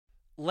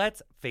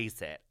Let's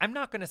face it, I'm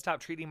not going to stop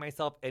treating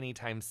myself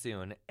anytime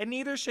soon, and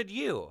neither should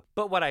you.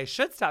 But what I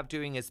should stop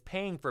doing is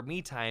paying for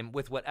me time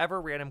with whatever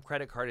random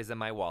credit card is in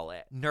my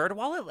wallet.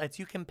 NerdWallet lets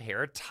you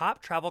compare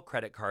top travel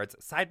credit cards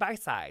side by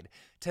side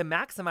to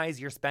maximize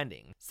your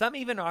spending. Some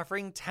even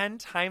offering 10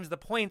 times the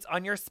points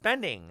on your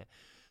spending.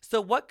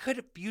 So what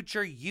could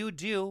future you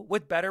do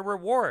with better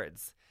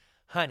rewards?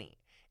 Honey,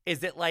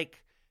 is it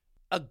like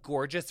a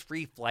gorgeous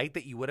free flight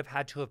that you would have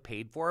had to have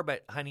paid for,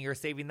 but honey, you're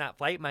saving that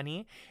flight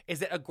money?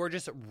 Is it a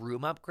gorgeous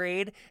room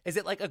upgrade? Is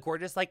it like a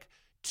gorgeous like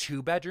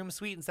 2-bedroom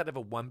suite instead of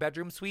a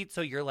 1-bedroom suite?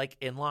 So your like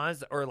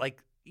in-laws or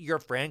like your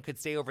friend could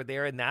stay over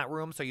there in that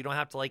room so you don't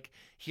have to like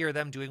hear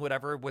them doing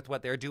whatever with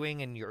what they're doing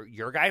in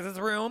your guys'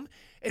 room?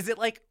 Is it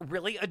like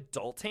really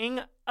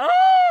adulting?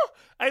 Oh,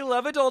 I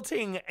love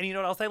adulting. And you know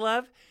what else I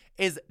love?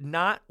 Is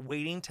not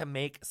waiting to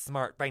make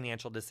smart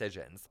financial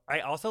decisions.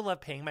 I also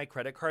love paying my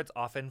credit cards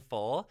off in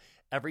full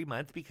every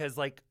month because,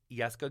 like,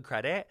 yes, good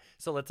credit.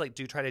 So let's like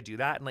try to do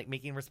that and like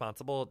making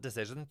responsible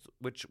decisions,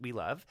 which we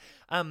love.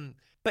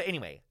 But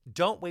anyway,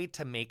 don't wait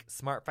to make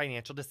smart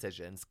financial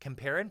decisions.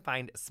 Compare and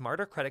find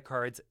smarter credit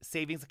cards,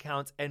 savings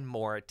accounts, and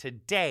more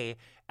today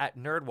at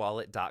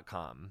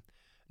nerdwallet.com.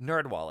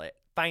 NerdWallet,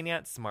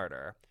 finance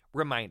smarter.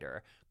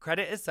 Reminder,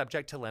 credit is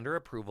subject to lender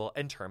approval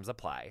and terms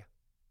apply.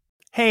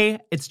 Hey,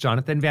 it's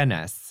Jonathan Van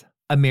Ness.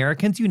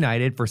 Americans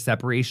United for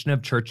Separation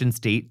of Church and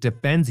State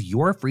defends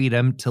your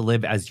freedom to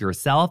live as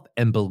yourself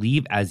and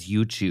believe as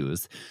you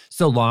choose,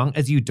 so long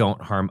as you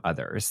don't harm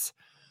others.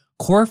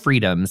 Core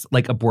freedoms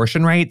like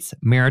abortion rights,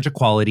 marriage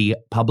equality,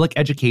 public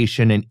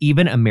education, and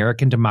even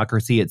American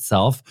democracy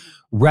itself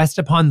rest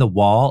upon the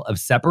wall of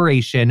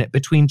separation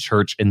between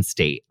church and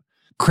state.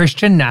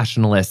 Christian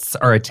nationalists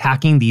are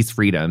attacking these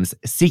freedoms,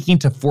 seeking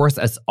to force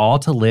us all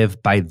to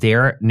live by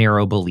their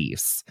narrow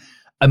beliefs.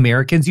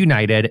 Americans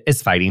United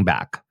is fighting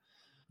back.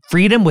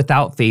 Freedom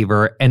without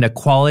favor and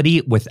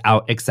equality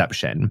without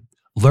exception.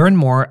 Learn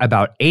more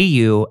about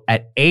AU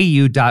at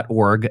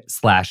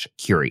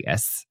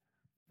au.org/curious.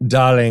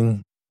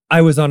 Darling,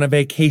 I was on a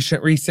vacation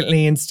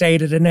recently and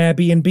stayed at an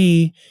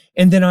Airbnb,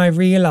 and then I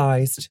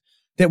realized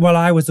that while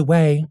I was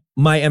away,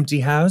 my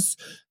empty house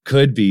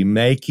could be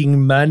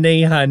making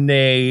money,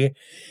 honey.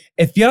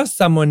 If you're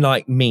someone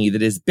like me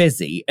that is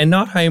busy and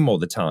not home all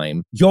the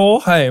time,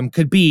 your home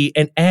could be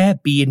an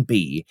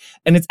Airbnb,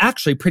 and it's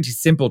actually pretty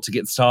simple to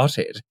get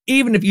started.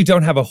 Even if you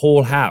don't have a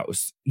whole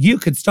house, you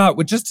could start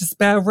with just a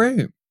spare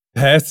room.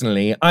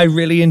 Personally, I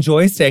really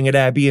enjoy staying at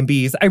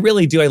Airbnbs. I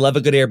really do. I love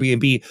a good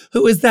Airbnb.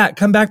 Who is that?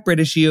 Come back,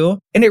 British you.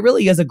 And it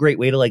really is a great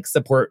way to like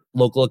support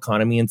local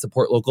economy and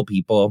support local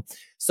people.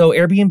 So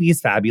Airbnb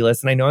is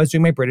fabulous. And I know I was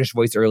doing my British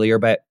voice earlier,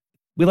 but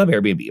we love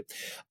Airbnb.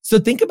 So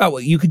think about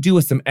what you could do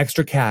with some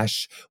extra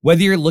cash,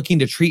 whether you're looking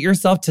to treat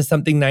yourself to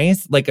something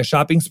nice, like a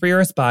shopping spree or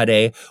a spa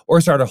day,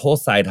 or start a whole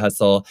side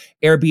hustle.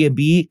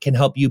 Airbnb can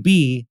help you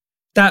be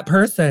that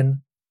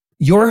person.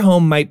 Your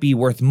home might be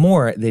worth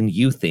more than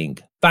you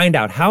think. Find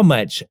out how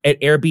much at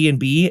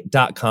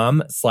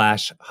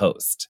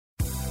airbnb.com/host.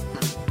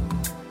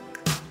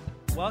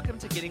 Welcome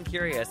to Getting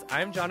Curious.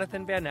 I'm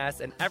Jonathan Van Ness,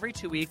 and every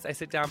 2 weeks I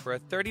sit down for a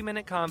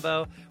 30-minute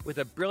convo with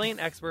a brilliant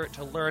expert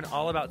to learn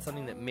all about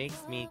something that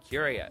makes me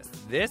curious.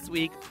 This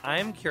week,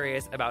 I'm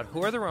curious about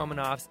who are the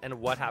Romanovs and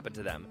what happened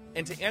to them.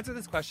 And to answer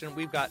this question,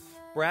 we've got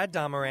Brad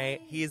Damaré.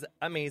 He's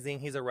amazing.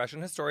 He's a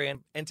Russian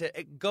historian. And to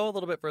go a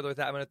little bit further with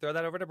that, I'm going to throw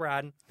that over to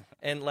Brad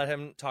and let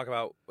him talk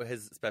about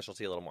his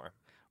specialty a little more.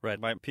 Right.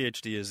 My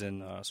PhD is in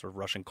sort of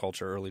Russian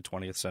culture, early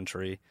 20th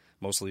century,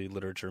 mostly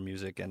literature,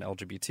 music, and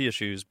LGBT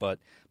issues. But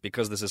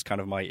because this is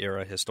kind of my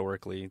era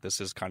historically,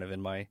 this is kind of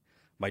in my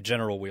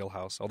general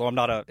wheelhouse. Although I'm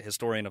not a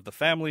historian of the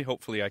family,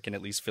 hopefully I can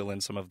at least fill in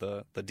some of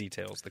the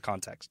details, the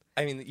context.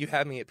 I mean, you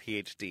have me at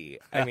PhD.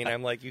 I mean,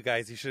 I'm like, you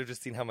guys, you should have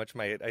just seen how much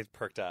I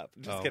perked up.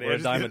 Just kidding. We're a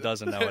dime a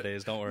dozen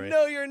nowadays, don't worry.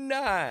 No, you're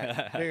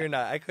not. No, you're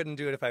not. I couldn't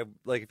do it if I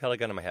held a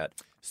gun to my head.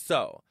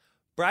 So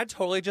Brad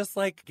totally just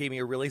gave me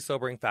a really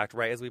sobering fact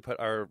right as we put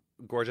our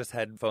gorgeous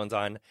headphones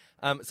on.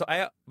 So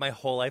I my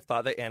whole life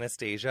thought that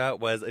Anastasia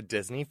was a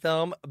Disney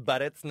film,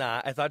 but it's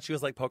not. I thought she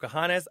was like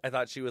Pocahontas. I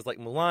thought she was like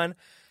Mulan.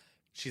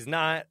 She's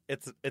not.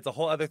 It's a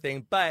whole other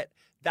thing. But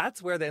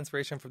that's where the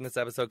inspiration from this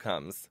episode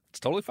comes. It's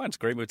totally fine. It's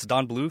great. It's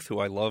Don Bluth, who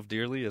I love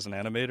dearly as an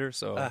animator,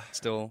 so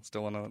still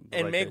on the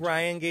and right Meg page.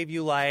 Ryan gave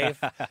you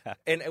life.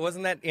 And it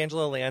wasn't that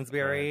Angela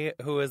Lansbury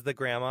who was the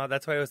grandma?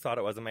 That's why I always thought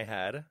it was in my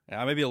head.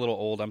 Yeah, I may be a little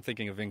old. I'm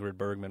thinking of Ingrid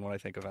Bergman when I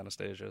think of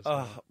Anastasia.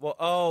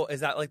 So. Is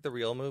that like the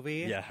real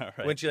movie? Yeah,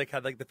 right. When she had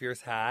the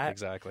fierce hat?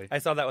 Exactly. I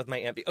saw that with my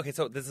Aunt. Okay,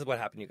 so this is what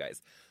happened, you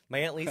guys. My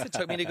Aunt Lisa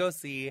took me to go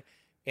see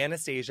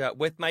Anastasia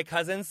with my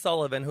cousin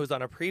Sullivan, who's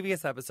on a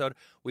previous episode.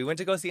 We went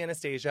to go see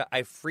Anastasia.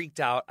 I freaked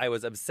out. I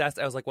was obsessed.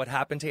 I was like, what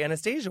happened to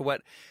Anastasia?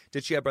 What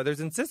did she have brothers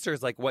and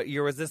sisters? Like, what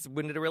year was this?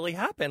 When did it really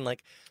happen?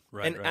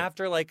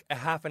 After a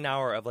half an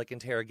hour of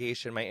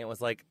interrogation, my aunt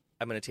was like,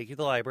 I'm going to take you to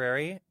the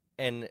library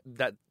and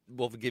that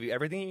will give you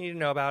everything you need to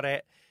know about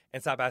it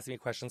and stop asking me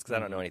questions because I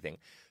don't know anything.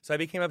 So I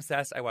became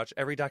obsessed. I watched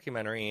every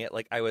documentary.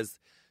 I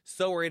was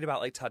so worried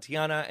about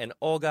Tatiana and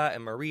Olga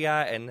and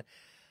Maria, and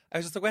I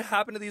was just like, what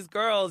happened to these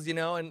girls, you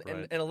know? And,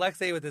 Right. and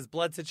Alexei with his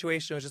blood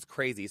situation was just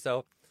crazy.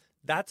 So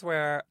that's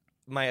where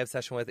my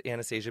obsession with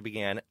Anastasia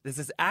began. This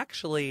is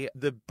actually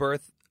the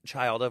birth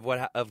child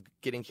of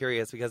getting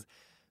curious, because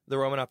the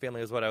Romanov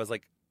family was what I was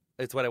like,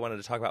 it's what I wanted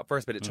to talk about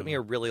first, but it took me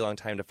a really long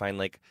time to find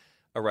like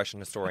a Russian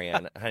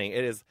historian. Honey,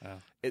 it is,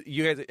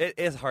 you guys, it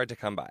is hard to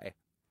come by.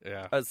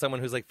 Yeah. As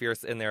someone who's like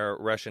fierce in their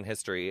Russian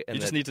history. And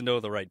You just need to know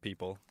the right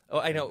people. Oh,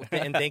 I know.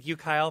 And thank you,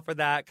 Kyle, for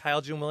that.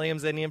 Kyle June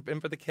Williams in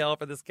for the kill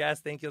for this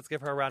guest. Thank you. Let's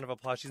give her a round of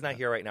applause. She's not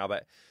here right now,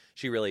 but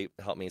she really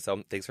helped me.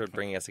 So thanks for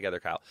bringing us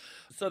together, Kyle.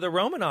 So the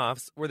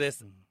Romanovs were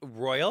this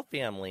royal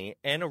family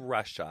in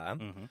Russia,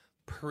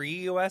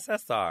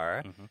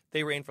 pre-USSR.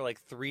 They reigned for like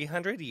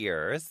 300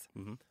 years.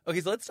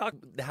 Okay, so let's talk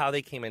how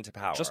they came into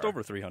power. Just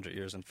over 300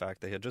 years, in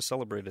fact. They had just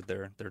celebrated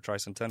their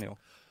tricentennial.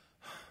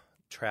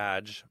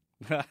 Trage.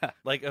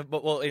 Like,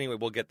 but well, anyway,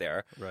 we'll get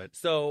there. Right.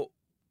 So,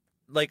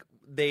 like,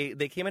 they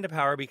came into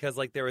power because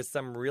like there was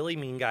some really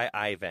mean guy,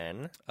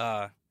 Ivan.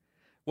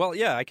 Well,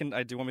 yeah, I can.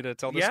 Do you want me to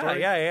tell the story?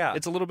 Yeah.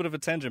 It's a little bit of a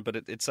tangent, but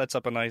it sets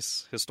up a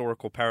nice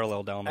historical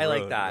parallel down the road. I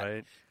like that.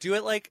 Right? Do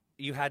it like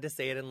you had to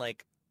say it in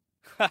like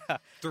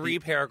 3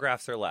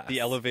 paragraphs or less. The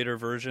elevator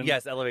version?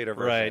 Yes, elevator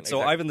version. Right. So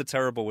exactly. Ivan the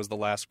Terrible was the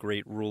last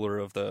great ruler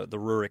of the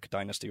Rurik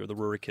dynasty, or the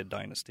Rurikid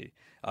dynasty.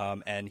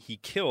 And he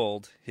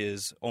killed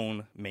his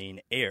own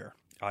main heir,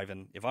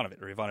 Ivan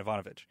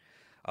Ivanovich,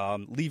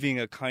 leaving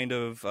a kind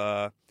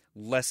of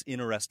less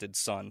interested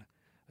son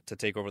to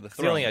take over the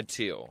throne. He only had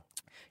 2.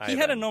 He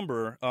had a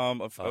number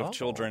of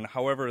children.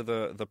 However,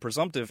 the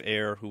presumptive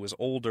heir, who was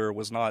older,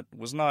 was not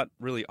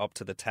really up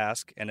to the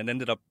task, and it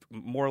ended up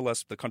more or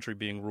less the country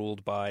being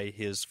ruled by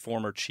his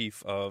former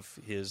chief of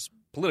his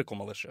political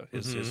militia,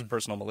 his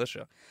personal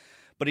militia.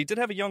 But he did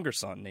have a younger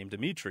son named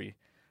Dmitri,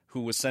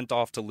 who was sent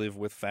off to live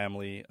with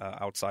family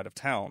outside of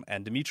town,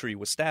 and Dmitri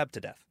was stabbed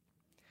to death.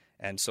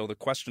 And so the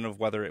question of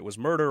whether it was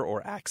murder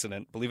or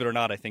accident, believe it or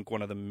not, I think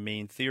one of the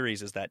main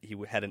theories is that he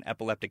had an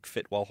epileptic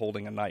fit while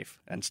holding a knife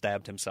and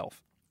stabbed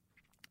himself.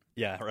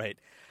 Yeah, right.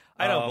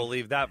 I don't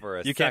believe that for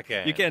a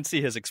second. You can't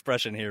see his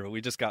expression here, but we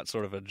just got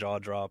sort of a jaw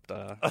dropped.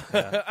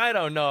 Yeah. I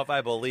don't know if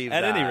I believe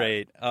At that. any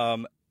rate,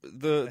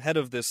 the head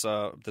of this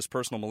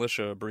personal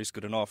militia, Boris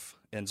Godunov,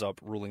 ends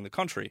up ruling the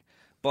country.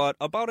 But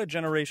about a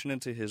generation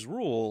into his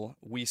rule,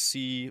 we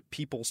see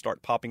people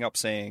start popping up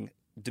saying,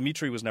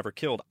 Dmitri was never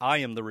killed. I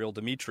am the real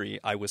Dmitri.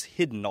 I was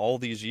hidden all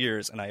these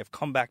years, and I have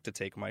come back to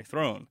take my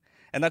throne.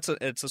 And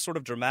it's a sort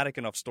of dramatic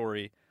enough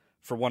story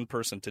for one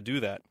person to do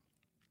that.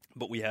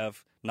 But we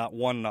have not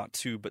 1, not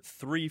 2, but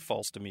 3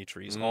 false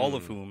Dmitris, all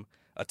of whom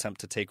attempt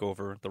to take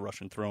over the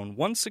Russian throne.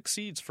 One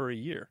succeeds for a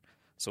year.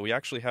 So we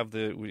actually have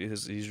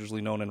he's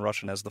usually known in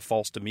Russian as the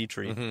false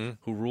Dmitri,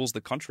 who rules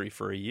the country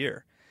for a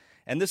year.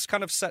 And this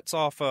kind of sets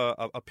off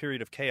a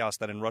period of chaos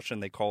that in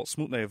Russian they call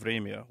smutное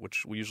время,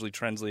 which we usually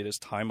translate as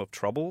time of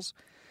troubles.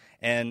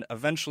 And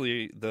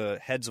eventually the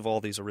heads of all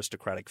these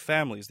aristocratic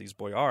families, these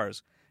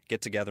boyars,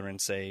 get together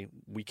and say,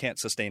 we can't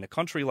sustain a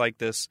country like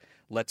this.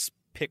 Let's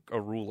pick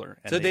a ruler.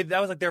 And So that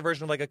was like their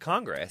version of like a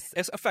Congress.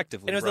 It's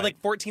effectively, And it was right. like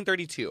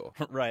 1432.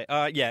 Right.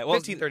 Yeah. Well,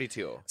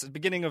 1532. It's the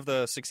beginning of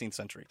the 16th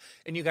century.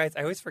 And you guys,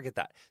 I always forget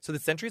that. So the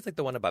century is like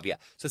the one above. Yeah.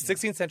 So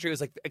 16th century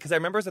was like, because I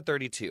remember it was a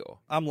 32.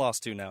 I'm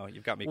lost too now.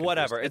 You've got me confused.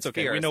 Whatever. It's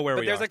okay. fierce. We know where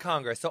but we there's are. a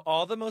Congress. So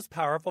all the most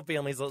powerful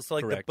families, so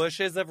like Correct. the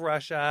Bushes of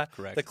Russia,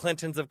 Correct. the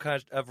Clintons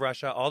of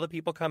Russia, all the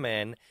people come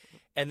in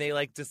and they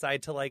like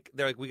decide to like,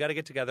 they're like, we got to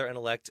get together and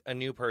elect a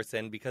new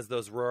person because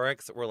those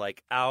Ruriks were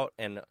like out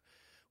and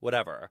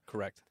whatever.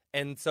 Correct.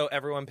 And so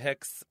everyone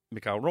picks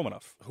Mikhail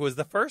Romanov, who was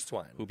the first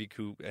one.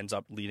 who ends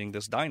up leading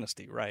this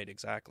dynasty. Right,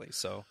 exactly.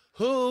 So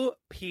Who,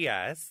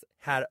 P.S.,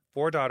 had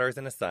 4 daughters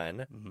and a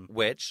son,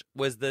 which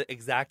was the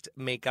exact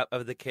makeup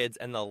of the kids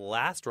and the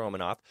last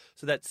Romanov.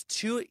 So that's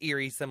 2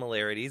 eerie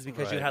similarities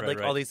because you had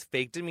all these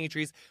fake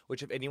Dimitris,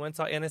 which if anyone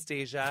saw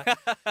Anastasia,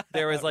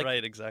 there was like...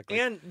 right, exactly.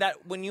 And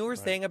that when you were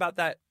saying about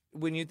that,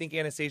 when you think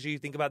Anastasia, you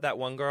think about that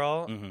one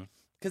girl...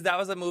 Because that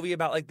was a movie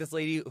about, like, this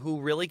lady who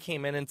really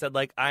came in and said,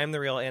 like, I'm the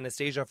real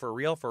Anastasia for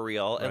real,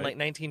 in, like,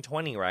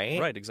 1920, right?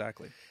 Right,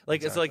 exactly.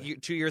 Like, so,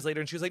 like, 2 years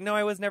later, and she was like, no,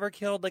 I was never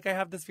killed. Like, I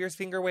have this fierce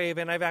finger wave,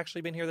 and I've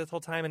actually been here this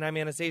whole time, and I'm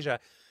Anastasia.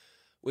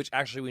 Which,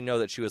 actually, we know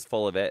that she was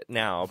full of it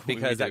now,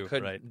 because that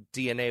could,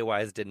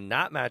 DNA-wise, did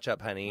not match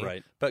up, honey.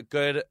 Right. But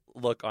good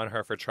look on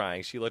her for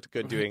trying. She looked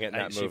good doing it in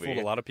that movie. She fooled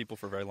a lot of people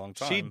for a very long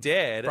time. She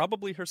did.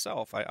 Probably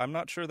herself. I'm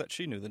not sure that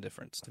she knew the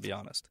difference, to be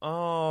honest.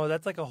 Oh,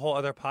 that's, like, a whole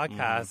other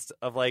podcast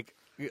of, like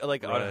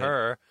on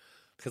her,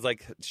 because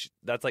like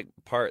that's like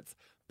parts.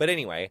 But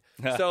anyway,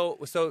 so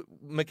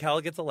Mikhail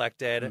gets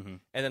elected, and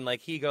then like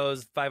he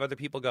goes, 5 other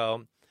people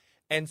go,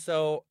 and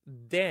so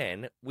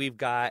then we've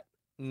got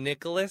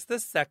Nicholas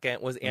II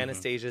was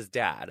Anastasia's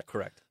dad,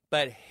 Correct.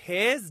 but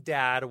his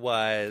dad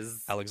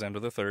was Alexander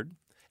III.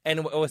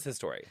 And what was his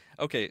story?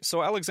 Okay,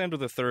 so Alexander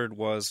III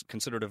was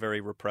considered a very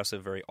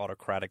repressive, very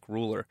autocratic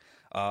ruler,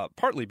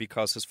 partly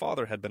because his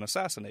father had been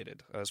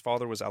assassinated. His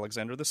father was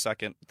Alexander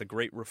II, the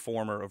great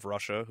reformer of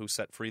Russia who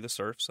set free the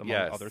serfs, among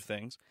other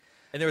things.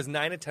 And there was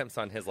 9 attempts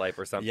on his life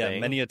or something. Yeah,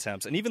 many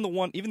attempts. And even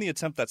the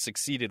attempt that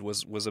succeeded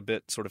was a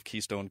bit sort of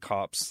Keystone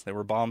Cops. There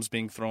were bombs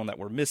being thrown that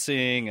were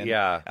missing, and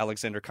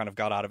Alexander kind of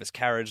got out of his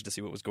carriage to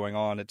see what was going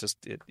on.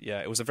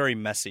 It was a very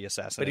messy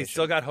assassination. But he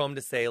still got home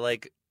to say,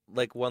 like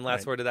one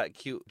last word to that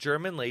cute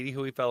German lady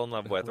who he fell in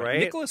love with, right?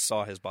 Nicholas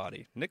saw his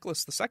body.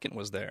 Nicholas II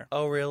was there.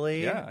 Oh,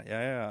 really?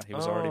 Yeah. He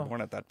was already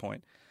born at that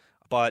point.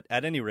 But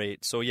at any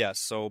rate,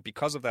 so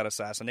because of that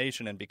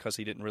assassination and because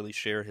he didn't really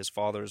share his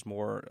father's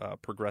more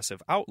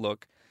progressive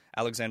outlook,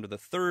 Alexander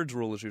III's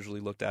rule is usually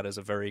looked at as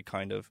a very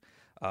kind of,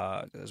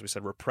 as we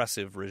said,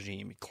 repressive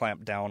regime. He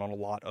clamped down on a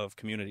lot of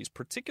communities,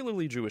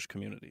 particularly Jewish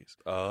communities.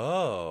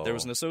 Oh. There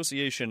was an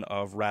association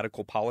of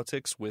radical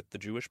politics with the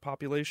Jewish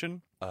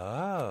population.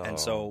 Oh. And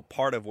so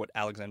part of what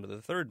Alexander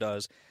III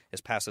does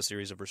is pass a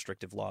series of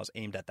restrictive laws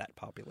aimed at that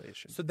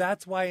population. So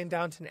that's why in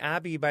Downton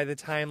Abbey, by the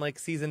time like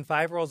season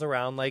 5 rolls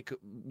around, like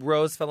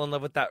Rose fell in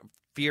love with that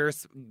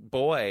fierce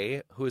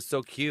boy who was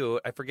so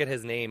cute. I forget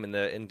his name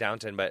in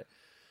Downton, but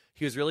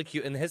he was really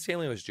cute, and his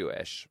family was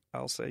Jewish.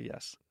 I'll say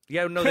yes.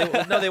 Yeah, no,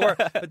 they were,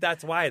 but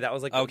that's why. That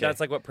was like that's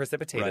like what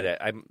precipitated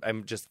it.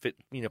 I'm just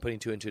putting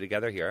 2 and 2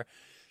 together here.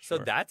 So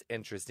that's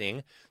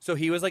interesting. So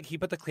he was like, he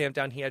put the clamp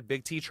down. He had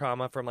big T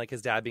trauma from like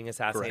his dad being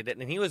assassinated,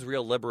 and he was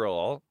real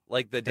liberal,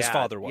 like the dad. His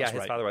father was. Yeah,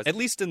 his father was. At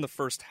least in the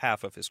first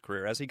half of his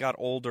career, as he got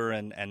older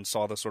and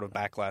saw the sort of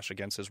backlash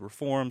against his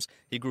reforms,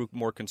 he grew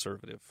more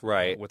conservative.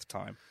 With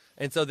time.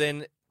 And so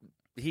then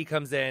he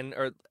comes in,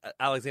 or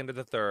Alexander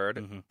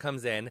III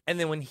comes in, and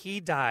then when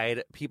he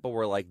died, people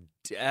were like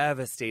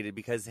devastated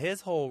because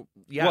his whole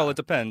Well, it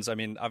depends. I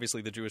mean,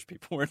 obviously the Jewish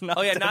people were not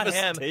devastated.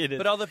 Not him,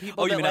 but all the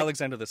people. Oh, you that, mean like,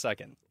 Alexander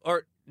II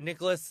or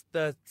Nicholas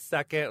II?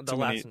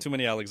 Too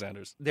many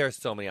Alexanders. There's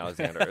so many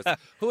Alexanders.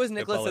 Who is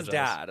Nicholas's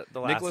dad? The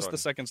last Nicholas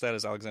one. II's dad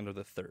is Alexander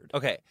III.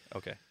 Okay.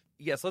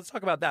 Yeah, so let's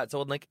talk about that.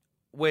 So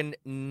when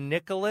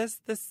Nicholas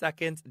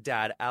II's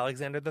dad,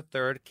 Alexander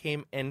III,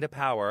 came into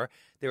power,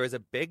 there was a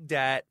big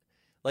debt.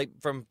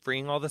 Like, from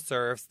freeing all the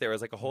serfs, there was,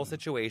 like, a whole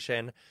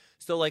situation.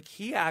 So, like,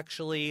 he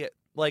actually,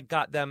 like,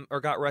 got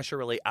Russia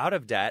really out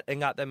of debt and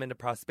got them into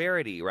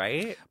prosperity,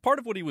 right? Part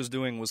of what he was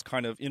doing was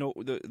kind of,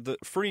 the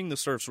freeing the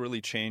serfs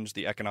really changed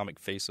the economic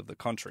face of the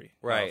country.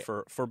 Right.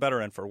 For better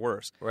and for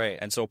worse. Right.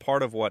 And so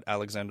part of what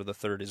Alexander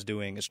III is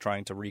doing is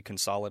trying to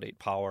reconsolidate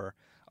power,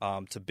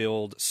 to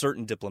build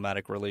certain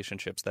diplomatic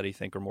relationships that he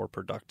think are more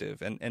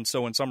productive. And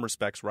so in some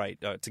respects,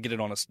 to get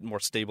it on a more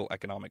stable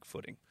economic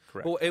footing.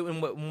 Correct.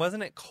 Well,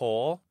 wasn't it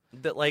Cole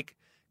that, like,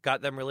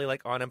 got them really,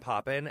 like, on and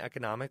popping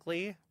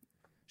economically?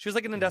 She was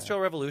like an industrial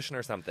revolution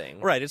or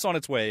something. Right, it's on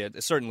its way,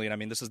 certainly. And I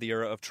mean, this is the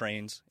era of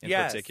trains in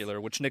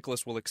particular, which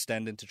Nicholas will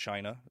extend into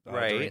China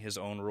during his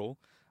own rule.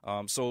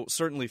 So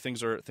certainly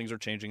things are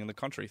changing in the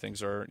country.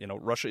 Things are,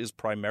 Russia is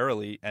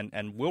primarily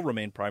and will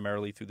remain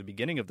primarily through the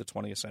beginning of the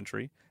 20th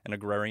century an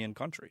agrarian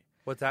country.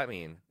 What's that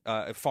mean?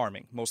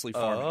 Farming, mostly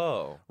farming.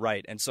 Oh.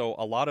 Right. And so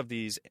a lot of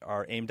these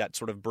are aimed at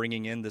sort of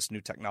bringing in this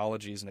new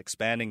technologies and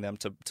expanding them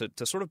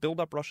to sort of build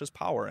up Russia's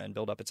power and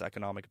build up its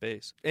economic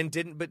base.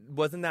 But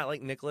wasn't that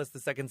like Nicholas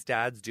II's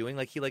dad's doing?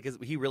 Like he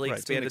really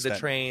expanded the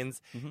trains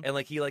and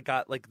like he like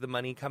got like the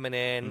money coming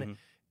in.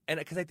 And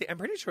because I'm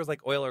pretty sure it was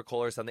like oil or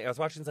coal or something. I was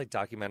watching this like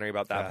documentary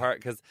about that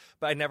part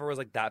but I never was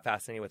like that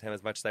fascinated with him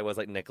as much as I was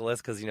like Nicholas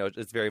because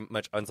it's very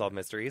much unsolved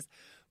mysteries.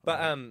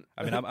 But I mean,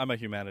 I'm a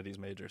humanities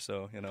major,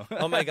 so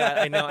Oh my god,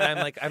 I know. And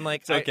I'm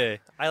like, it's okay.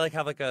 I like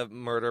have like a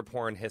murder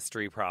porn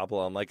history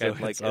problem. Like I'm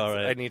like,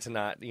 I need to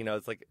not.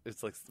 It's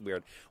like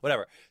weird.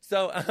 Whatever.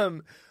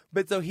 So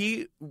But so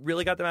he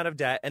really got them out of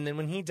debt, and then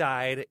when he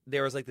died,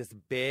 there was like this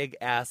big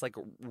ass like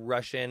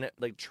Russian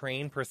like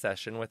train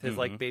procession with his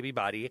like baby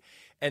body,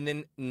 and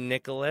then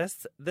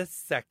Nicholas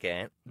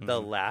II,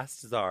 the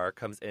last czar,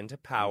 comes into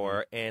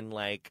power in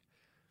like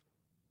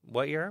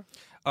what year?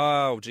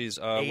 Oh, geez.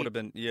 Would have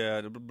been,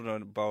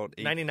 about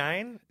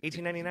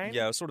 1899?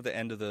 Yeah, it was sort of the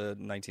end of the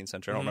 19th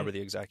century. I don't remember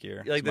the exact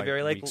year. Like the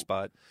very like weak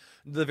spot.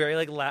 The very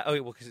like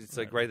because it's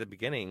like right at the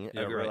beginning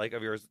of your like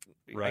of yours.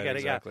 Right, I get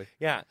exactly. it.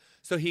 Yeah.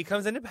 So he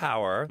comes into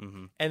power,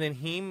 and then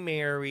he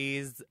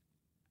marries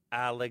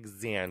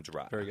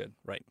Alexandra. Very good.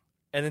 Right.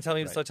 And then tell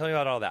me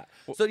about all that.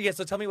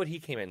 So tell me what he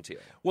came into.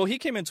 Well, he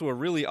came into a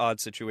really odd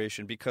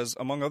situation because,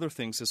 among other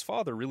things, his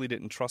father really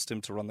didn't trust him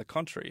to run the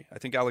country. I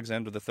think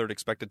Alexander III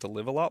expected to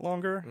live a lot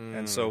longer,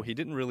 and so he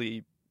didn't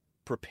really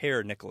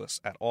prepare Nicholas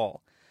at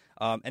all.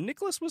 And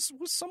Nicholas was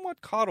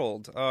somewhat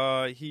coddled.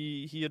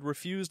 He had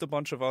refused a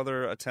bunch of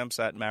other attempts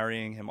at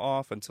marrying him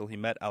off until he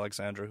met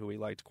Alexandra, who he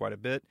liked quite a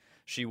bit.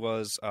 She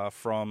was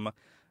from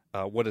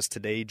what is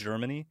today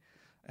Germany.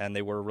 And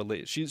they were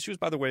related. She was,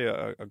 by the way,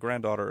 a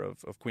granddaughter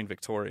of Queen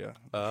Victoria.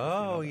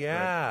 Oh,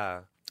 yeah.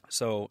 Right?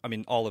 So, I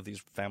mean, all of these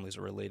families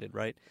are related,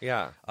 right?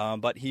 Yeah.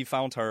 But he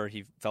found her.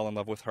 He fell in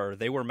love with her.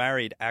 They were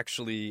married,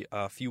 actually,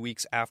 a few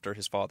weeks after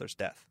his father's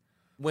death.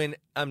 when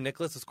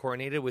Nicholas was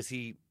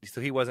coronated,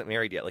 so he wasn't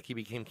married yet? Like he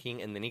became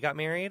king and then he got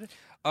married?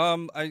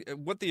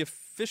 What the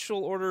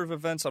official order of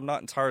events, I'm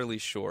not entirely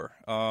sure.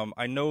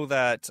 I know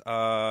that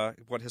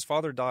his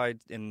father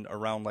died in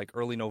around like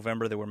early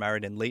November. They were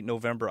married in late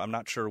November. I'm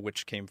not sure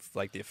which came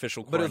like the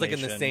official coronation. But it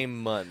was like in the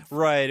same month.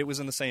 Right, it was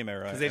in the same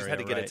era. Because they just had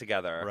to get it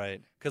together.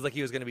 Right. Because like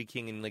he was going to be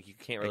king and like you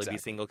can't really be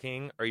single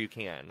king, or you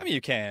can. I mean,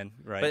 you can,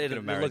 right? But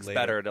it looks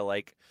better to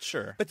like...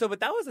 Sure. But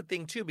that was the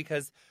thing too,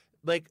 because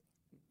like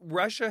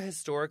Russia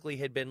historically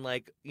had been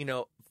like,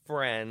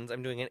 friends.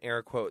 I'm doing an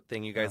air quote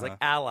thing, you guys, like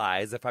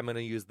allies, if I'm going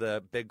to use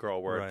the big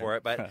girl word for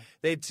it. But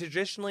they'd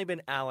traditionally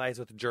been allies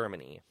with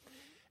Germany.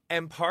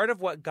 And part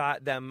of what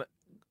got them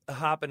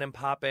hopping and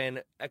popping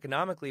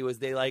economically was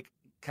they like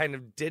kind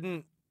of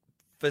didn't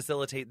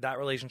facilitate that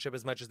relationship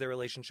as much as their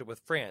relationship with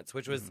France,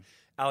 which was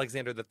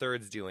Alexander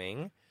III's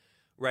doing.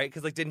 Right,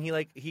 because like didn't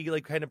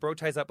he kind of broke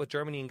ties up with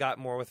Germany and got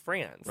more with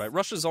France? Right,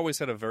 Russia's always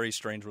had a very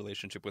strange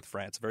relationship with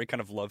France, very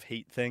kind of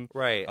love-hate thing.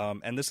 Right,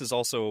 and this is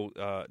also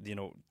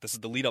this is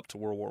the lead up to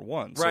World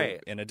War I. So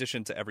right. In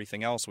addition to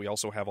everything else, we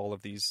also have all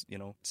of these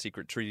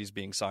secret treaties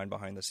being signed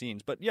behind the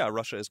scenes. But yeah,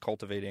 Russia is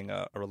cultivating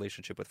a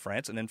relationship with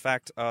France, and in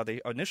fact, they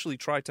initially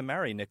tried to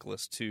marry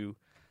Nicholas to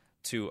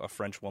a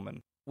French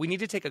woman. We need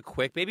to take a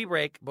quick baby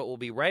break, but we'll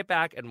be right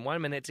back in 1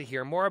 minute to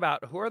hear more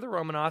about who are the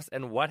Romanovs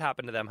and what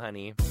happened to them,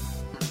 honey.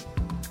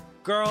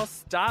 Girl,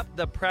 stop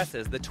the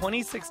presses. The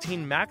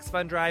 2016 Max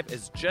Fun Drive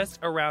is just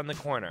around the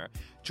corner.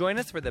 Join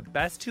us for the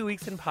best 2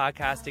 weeks in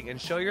podcasting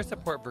and show your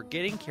support for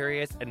Getting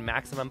Curious and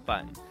Maximum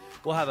Fun.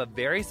 We'll have a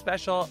very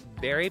special,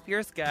 very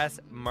fierce guest,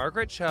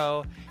 Margaret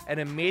Cho, and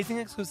amazing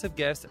exclusive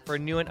gifts for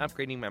new and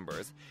upgrading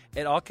members.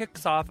 It all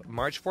kicks off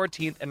March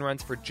 14th and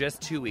runs for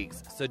just 2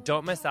 weeks, so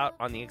don't miss out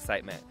on the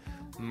excitement.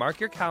 Mark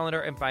your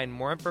calendar and find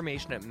more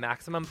information at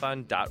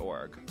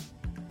MaximumFun.org.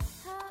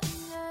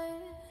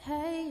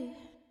 Hey.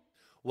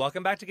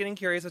 Welcome back to Getting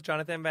Curious with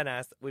Jonathan Van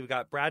Ness. We've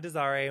got Brad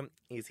Damaré.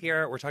 He's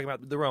here. We're talking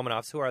about the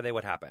Romanovs. Who are they?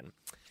 What happened?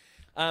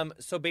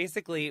 So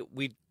basically,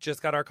 we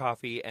just got our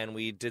coffee and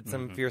we did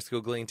some fierce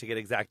Googling to get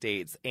exact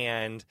dates.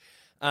 And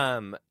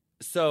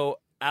so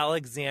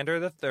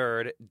Alexander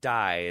III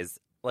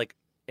dies like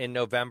in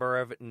November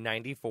of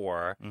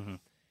 94.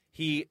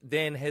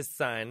 Then his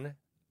son,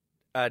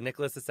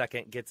 Nicholas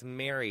II, gets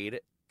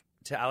married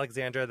to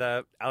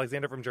Alexander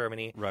from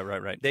Germany.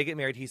 Right. They get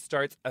married. He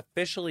starts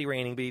officially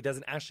reigning, but he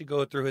doesn't actually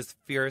go through his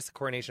fierce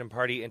coronation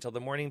party until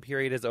the mourning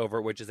period is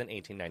over, which is in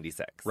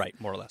 1896. Right,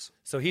 more or less.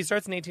 So he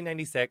starts in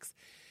 1896.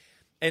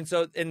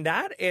 And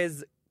that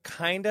is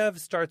kind of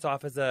starts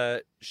off as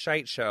a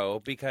shite show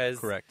because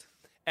correct.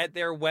 At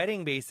their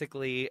wedding,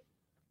 basically,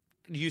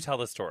 you tell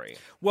the story.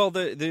 Well,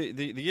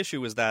 the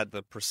issue is that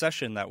the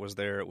procession that was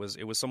there, it was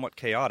somewhat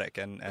chaotic,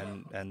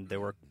 and there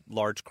were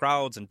large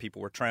crowds and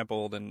people were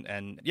trampled, and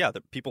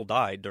the people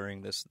died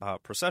during this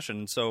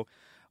procession. So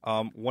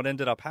what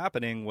ended up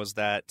happening was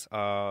that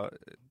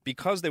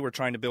because they were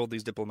trying to build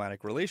these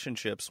diplomatic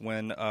relationships,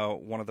 when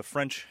one of the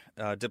French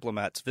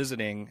diplomats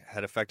visiting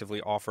had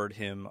effectively offered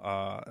him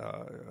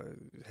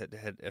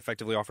had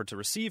effectively offered to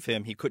receive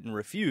him, he couldn't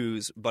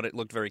refuse. But it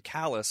looked very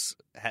callous,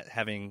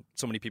 having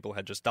so many people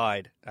had just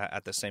died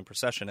at the same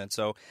procession, and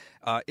so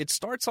it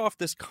starts off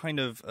this kind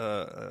of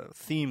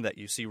theme that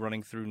you see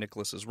running through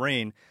Nicholas's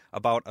reign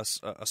about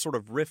a sort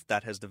of rift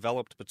that has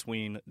developed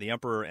between the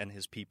emperor and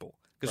his people.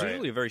 Because there's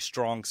really a very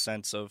strong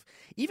sense of,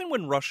 even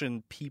when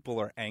Russian people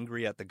are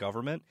angry at the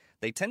government,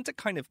 they tend to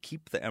kind of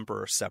keep the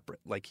emperor separate.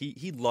 Like,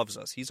 he loves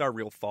us. He's our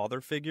real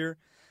father figure.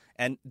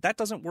 And that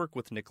doesn't work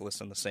with Nicholas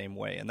in the same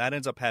way. And that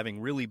ends up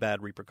having really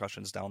bad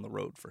repercussions down the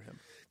road for him.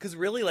 Because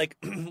really, like,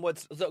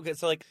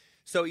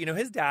 so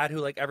his dad, who,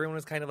 like, everyone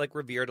was kind of, like,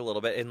 revered a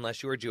little bit,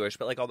 unless you were Jewish,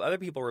 but, like, all the other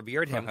people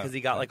revered him because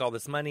he got, like, all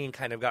this money and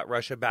kind of got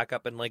Russia back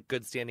up in, like,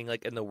 good standing,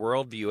 like, in the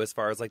worldview as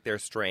far as, like, their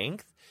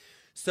strength.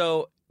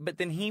 So, but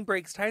then he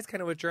breaks ties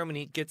kind of with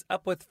Germany, gets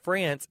up with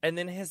France, and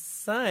then his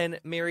son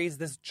marries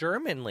this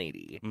German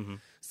lady.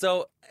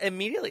 So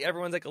immediately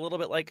everyone's like a little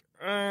bit like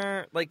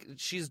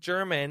she's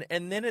German.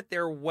 And then at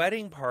their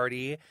wedding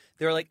party,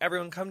 they're like,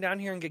 everyone come down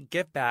here and get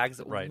gift bags.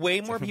 Right.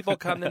 Way more people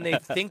come than they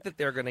think that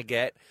they're going to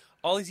get.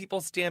 All these people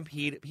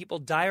stampede. People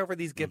die over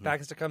these gift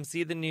bags to come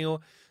see the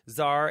new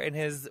czar and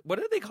his, what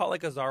do they call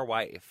like a czar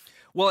wife?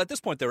 Well, at this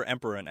point, they were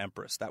emperor and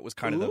empress. That was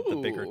kind of the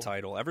bigger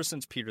title ever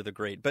since Peter the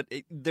Great. But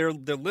their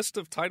list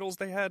of titles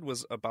they had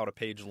was about a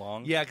page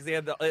long. Yeah, because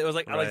it was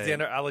like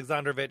Alexander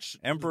Alexandrovich,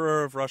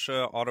 Emperor of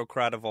Russia,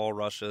 autocrat of all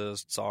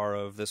Russias, Tsar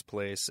of this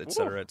place,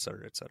 etc.,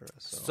 etc., etc.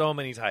 So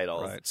many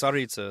titles. Right,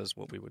 Tsaritsa is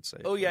what we would say.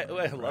 Oh yeah,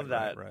 I love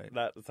that. Right.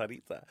 That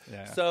Tsaritsa.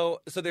 Yeah. So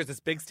there's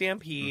this big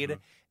stampede.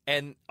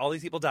 And all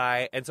these people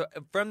die. And so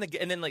and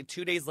then like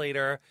 2 days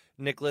later,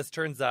 Nicholas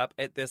turns up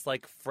at this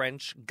like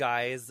French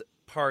guy's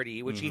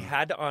party, which he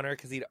had to honor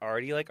because he'd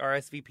already like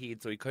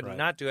RSVP'd, so he couldn't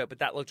not do it. But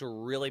that looked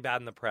really bad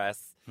in the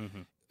press.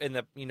 in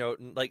the,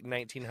 like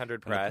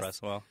 1900 In the press.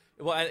 press, well,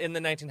 in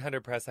the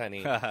 1900 press,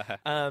 honey.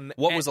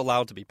 what was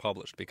allowed to be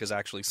published, because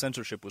actually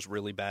censorship was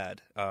really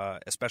bad,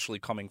 especially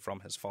coming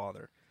from his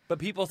father. But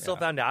people still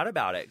found out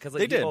about it because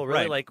like, They people did,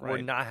 really right, were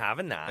not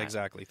having that.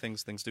 Exactly.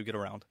 Things do get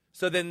around.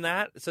 So then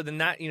that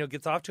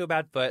gets off to a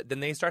bad foot. Then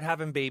they start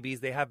having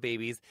babies. They have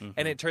babies,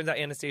 and it turns out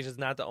Anastasia's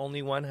not the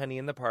only one, honey,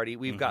 in the party.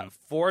 We've got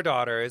 4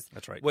 daughters.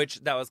 That's right. Which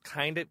that was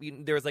kind of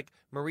there was like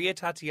Maria,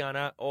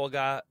 Tatiana,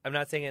 Olga. I'm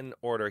not saying in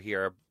order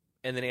here,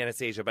 and then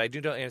Anastasia, but I do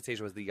know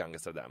Anastasia was the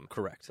youngest of them.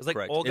 Correct. It's like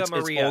Correct. Olga, it's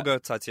Maria, Olga,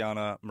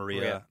 Tatiana,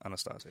 Maria,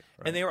 Anastasia.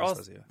 Right? and they were all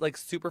like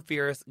super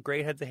fierce,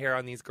 great heads of hair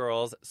on these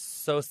girls.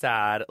 So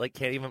sad, like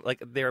can't even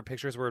like their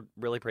pictures were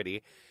really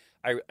pretty.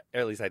 Or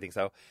at least I think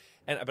so.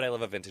 But I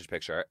love a vintage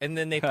picture. And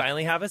then they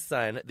finally have a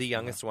son, the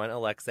youngest one,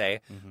 Alexei,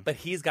 but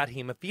he's got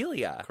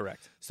hemophilia.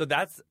 Correct. So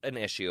that's an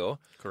issue.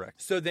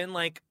 Correct. So then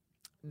like.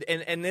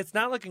 And it's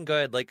not looking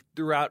good, like,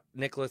 throughout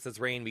Nicholas's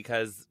reign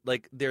because,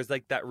 like, there's,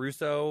 like, that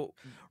Russo...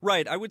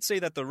 Right. I would say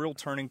that the real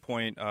turning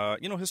point,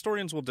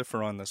 historians will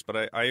differ on this,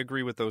 but I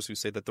agree with those who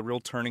say that the real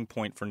turning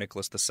point for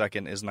Nicholas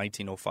II is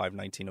 1905,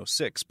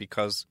 1906,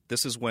 because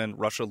this is when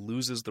Russia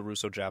loses the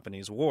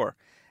Russo-Japanese War.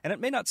 And it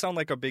may not sound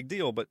like a big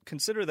deal, but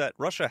consider that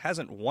Russia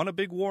hasn't won a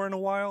big war in a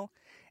while,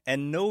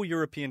 and no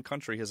European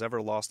country has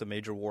ever lost a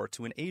major war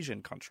to an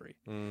Asian country.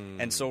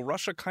 And so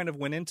Russia kind of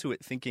went into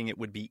it thinking it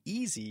would be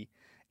easy,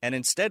 and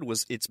instead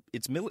was its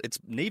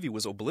navy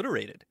was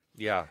obliterated.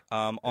 Yeah.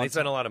 They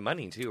spent a lot of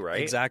money, too,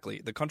 right? Exactly.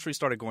 The country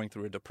started going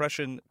through a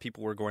depression.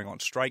 People were going on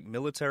strike.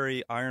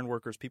 Military, iron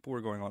workers, people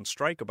were going on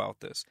strike about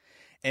this.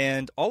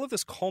 And all of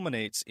this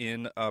culminates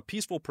in a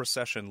peaceful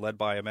procession led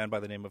by a man by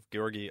the name of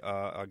Georgy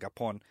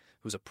Gapon,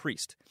 who's a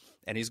priest.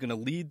 And he's going to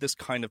lead this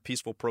kind of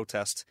peaceful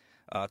protest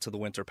to the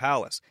Winter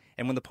Palace.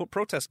 And when the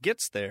protest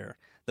gets there,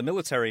 the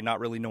military, not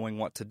really knowing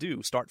what to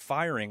do, start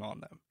firing on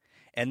them.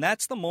 And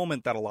that's the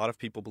moment that a lot of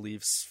people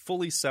believe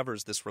fully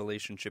severs this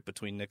relationship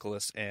between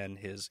Nicholas and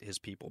his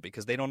people,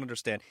 because they don't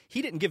understand.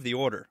 He didn't give the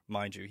order,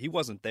 mind you. He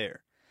wasn't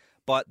there.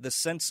 But the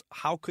sense,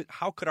 how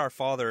could our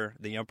father,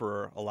 the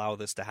emperor, allow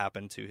this to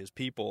happen to his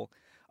people,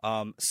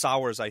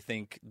 sours, I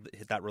think,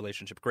 that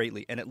relationship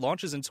greatly. And it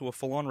launches into a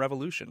full-on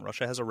revolution.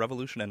 Russia has a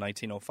revolution in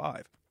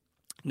 1905.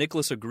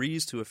 Nicholas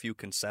agrees to a few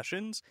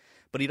concessions,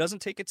 but he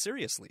doesn't take it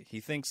seriously. He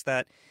thinks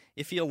that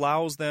if he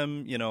allows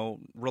them,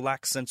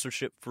 relax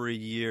censorship for a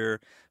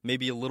year,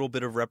 maybe a little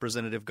bit of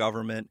representative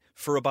government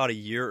for about a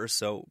year or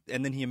so,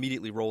 and then he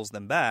immediately rolls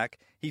them back,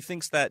 he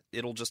thinks that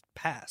it'll just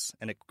pass.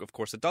 And of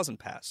course, it doesn't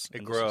pass.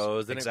 It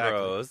grows and it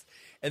grows.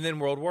 And then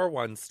World War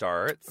I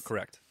starts.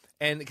 Correct.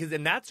 And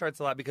that starts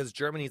a lot because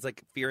Germany's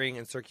like fearing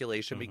in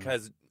circulation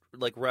because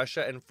like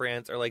Russia and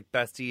France are like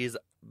besties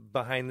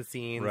behind the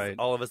scenes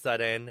all of a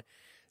sudden.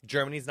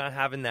 Germany's not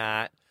having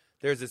that.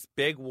 There's this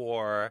big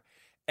war.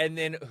 And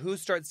then who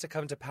starts to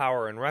come to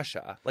power in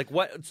Russia? Like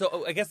what?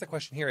 So I guess the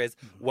question here is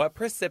what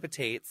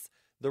precipitates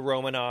the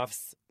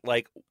Romanovs?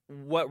 Like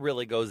what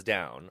really goes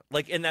down?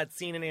 Like in that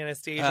scene in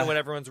Anastasia when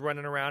everyone's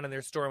running around and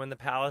they're storming the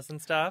palace and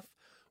stuff.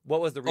 What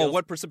was the real...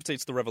 what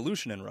precipitates the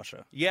revolution in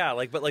Russia? Yeah,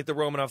 but the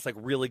Romanovs like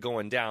really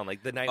going down,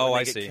 like the night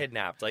when they get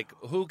kidnapped. Like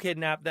who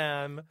kidnapped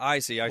them? I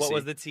see. What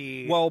was the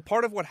tea? Well,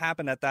 part of what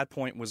happened at that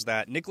point was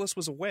that Nicholas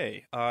was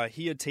away.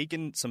 He had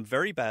taken some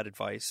very bad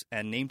advice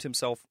and named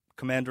himself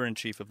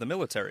commander-in-chief of the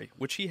military,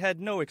 which he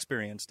had no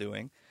experience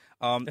doing.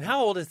 And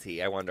how old is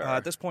he, I wonder?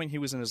 At this point, he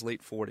was in his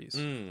late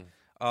 40s.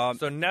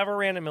 So never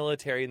ran a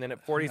military, and then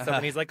at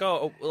 47, he's like,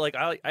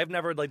 I've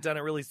never done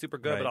it really super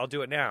good, but I'll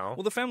do it now.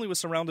 Well, the family was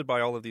surrounded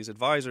by all of these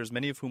advisors,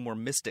 many of whom were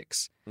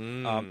mystics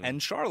and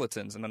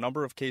charlatans. In a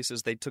number of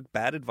cases, they took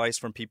bad advice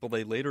from people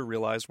they later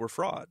realized were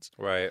frauds.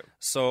 Right.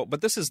 So, but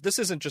this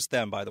isn't just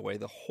them, by the way.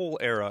 The whole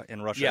era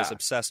in Russia is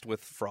obsessed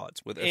with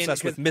frauds,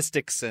 obsessed with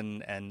mystics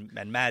and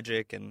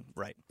magic and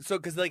So,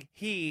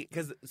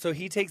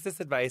 he takes this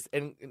advice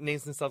and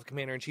names himself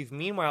commander in chief.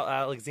 Meanwhile,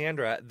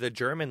 Alexandra, the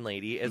German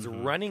lady, is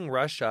running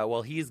Russia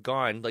while he's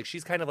gone. Like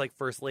she's kind of like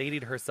first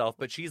ladied herself,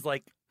 but she's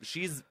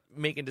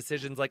making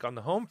decisions like on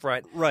the home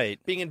front,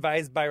 being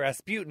advised by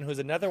Rasputin, who's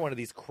another one of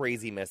these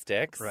crazy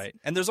mystics,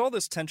 And there's all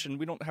this tension.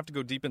 We don't have to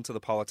go deep into the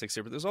politics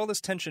here, but there's all this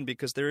tension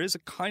because there is a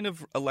kind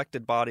of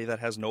elected body that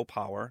has no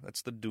power.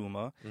 That's the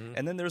Duma,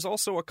 and then there's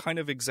also a kind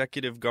of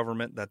executive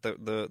government that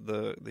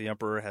the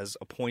emperor has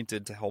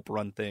appointed to help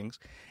run things,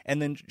 and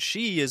then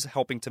she is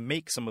helping to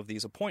make some of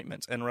these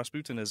appointments, and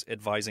Rasputin is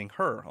advising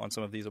her on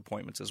some of these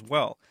appointments as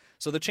well.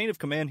 So the chain of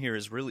command here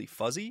is really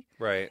fuzzy,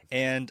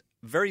 and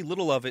very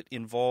little of it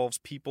involves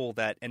people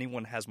that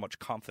anyone has much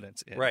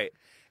confidence in.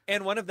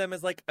 And one of them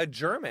is like a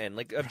German,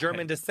 like of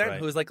German descent,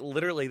 who is like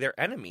literally their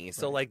enemy.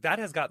 So like that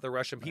has got the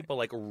Russian people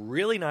like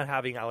really not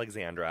having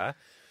Alexandra.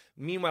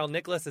 Meanwhile,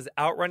 Nicholas is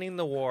outrunning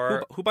the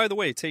war. Who, by the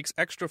way, takes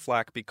extra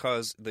flack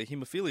because the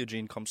hemophilia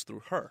gene comes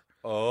through her.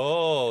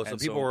 Oh, so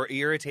people were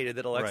irritated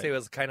that Alexei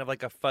was kind of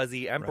like a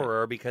fuzzy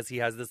emperor because he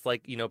has this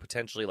like,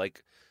 potentially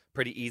like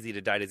pretty easy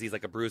to die disease,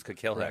 like a bruise could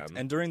kill him.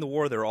 And during the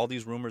war, there are all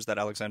these rumors that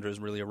Alexandra is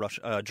really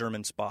a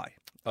German spy.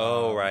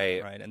 Oh,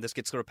 right. Right. And this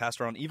gets sort of passed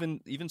around,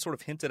 even sort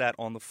of hinted at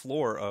on the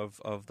floor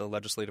of the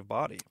legislative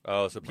body.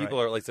 Oh, so people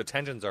are like, so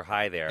tensions are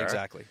high there.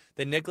 Exactly.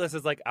 Then Nicholas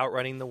is like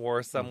outrunning the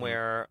war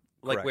somewhere,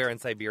 like Correct. where in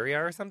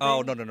Siberia or something?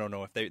 Oh, no.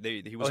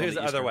 If he was on the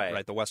other eastern, way.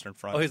 Right, the Western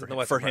Front. Oh, he's on the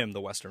Western for Front. him,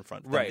 the Western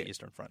Front, then Right. the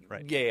Eastern Front,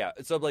 right. Yeah.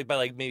 So like by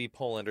like maybe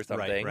Poland or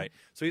something. Right.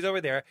 So he's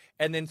over there,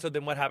 and then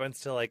what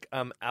happens to like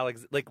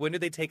when do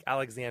they take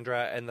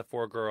Alexandra and the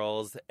 4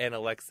 girls and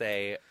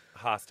Alexei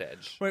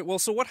hostage? Right. Well,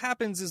 so what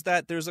happens is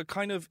that there's a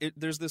kind of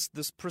there's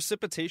this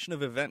precipitation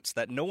of events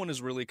that no one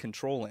is really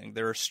controlling.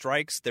 There are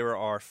strikes.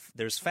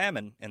 There's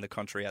famine in the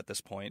country at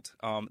this point.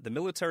 The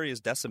military is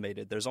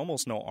decimated. There's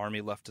almost no army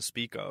left to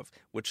speak of,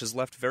 which has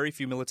left very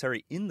few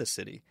military in the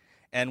city.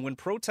 And when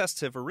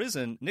protests have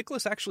arisen,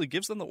 Nicholas actually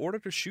gives them the order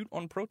to shoot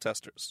on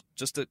protesters,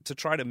 just to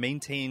try to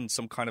maintain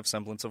some kind of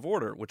semblance of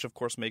order, which of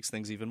course makes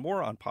things even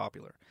more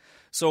unpopular.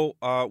 So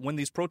when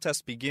these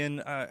protests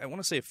begin, I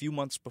want to say a few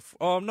months before.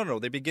 Oh, no,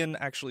 they begin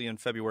actually in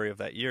February of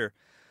that year.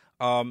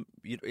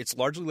 It's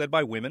largely led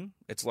by women.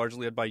 It's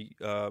largely led by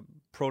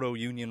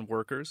proto-union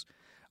workers.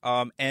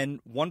 And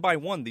one by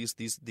one, these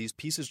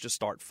pieces just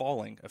start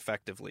falling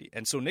effectively.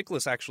 And so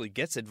Nicholas actually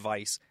gets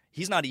advice.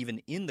 He's not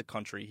even in the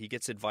country. He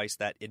gets advice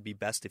that it'd be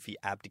best if he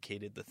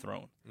abdicated the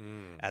throne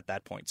at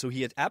that point. So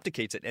he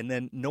abdicates it, and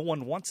then no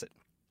one wants it.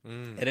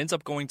 It ends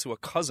up going to a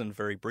cousin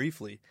very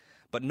briefly,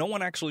 but no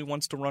one actually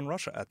wants to run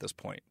Russia at this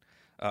point.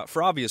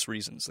 For obvious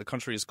reasons. The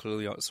country is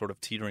clearly sort of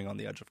teetering on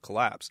the edge of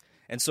collapse.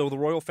 And so the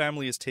royal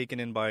family is taken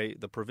in by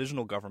the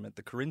provisional government,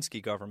 the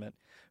Kerensky government,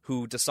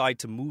 who decide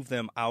to move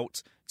them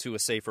out to a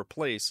safer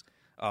place,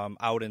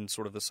 out in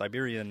sort of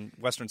the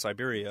Western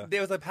Siberia.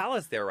 There was a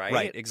palace there, right?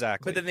 Right,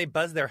 exactly. But then they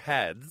buzz their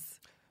heads.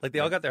 Like, they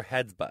all got their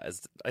heads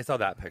buzzed. I saw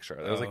that picture.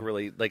 It was, like,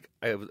 really, like,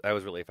 I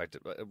was really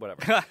affected.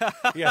 Whatever.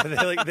 Yeah,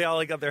 they all,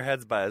 like, got their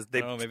heads buzzed. I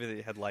don't know, maybe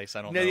they had lice.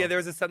 I don't know. No, yeah, there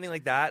was something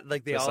like that.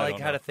 Like, they Yes, all, I like,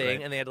 don't had know, a thing,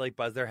 right. and they had to, like,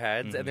 buzz their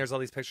heads. And there's all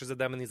these pictures of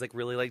them in these, like,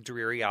 really, like,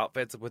 dreary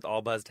outfits with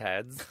all buzzed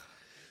heads.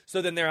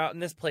 So then they're out in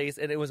this place,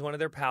 and it was one of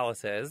their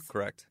palaces.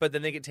 Correct. But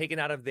then they get taken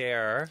out of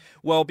there.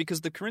 Well,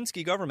 because the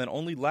Kerensky government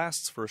only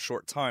lasts for a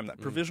short time.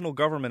 That provisional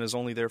government is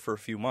only there for a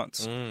few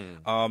months.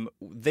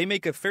 They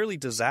make a fairly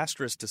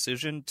disastrous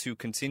decision to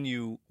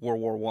continue World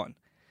War I.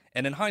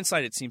 And in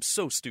hindsight, it seems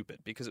so stupid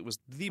because it was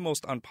the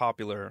most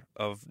unpopular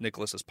of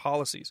Nicholas's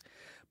policies.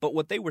 But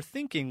what they were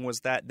thinking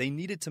was that they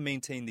needed to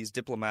maintain these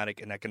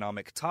diplomatic and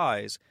economic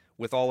ties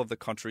with all of the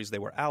countries they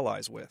were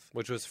allies with.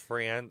 Which was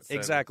France.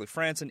 Exactly.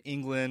 France and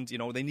England,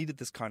 they needed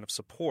this kind of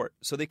support.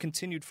 So they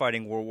continued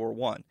fighting World War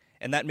I.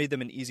 And that made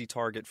them an easy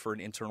target for an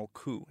internal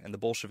coup. And the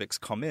Bolsheviks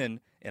come in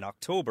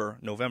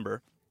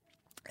November,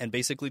 and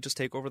basically just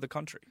take over the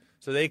country.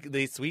 So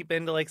they sweep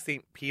into, like,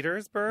 St.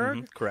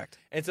 Petersburg? Correct.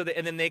 And so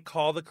then they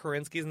call the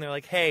Kerenskys, and they're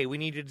like, hey, we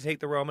need you to take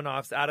the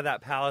Romanovs out of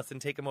that palace and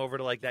take them over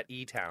to, like, that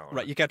E-town.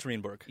 Right,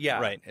 Yekaterinburg. Yeah.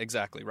 Right,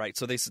 exactly, right.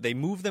 So they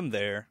move them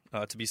there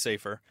to be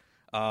safer,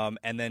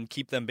 and then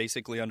keep them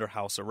basically under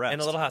house arrest. In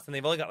a little house, and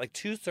they've only got, like,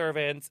 2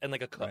 servants and,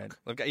 like, a cook.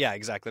 Right. Yeah,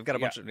 exactly. They've got a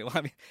bunch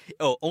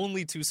of...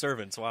 only 2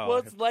 servants. Wow.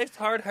 Well, life's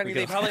hard, honey.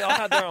 They probably all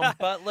have their own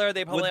butler.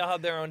 They probably all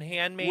have their own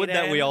handmaiden. Would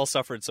that we all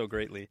suffered so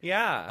greatly.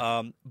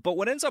 Yeah. But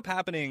what ends up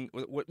happening,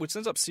 what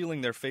ends up sealing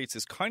their fates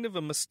is kind of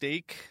a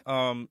mistake.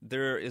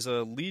 There is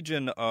a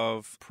legion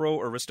of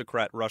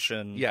pro-aristocrat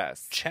Russian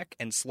Czech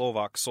and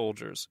Slovak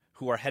soldiers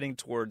who are heading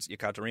towards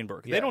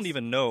Yekaterinburg. Yes. They don't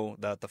even know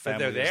that the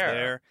family is there.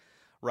 there.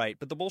 Right,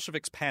 but the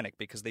Bolsheviks panic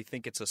because they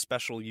think it's a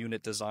special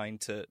unit designed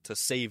to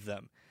save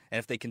them. And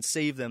if they can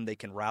save them, they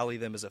can rally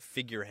them as a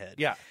figurehead.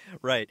 Yeah.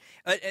 Right.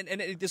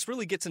 This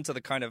really gets into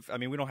the kind of, I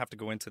mean, we don't have to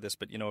go into this,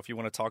 but, if you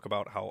want to talk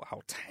about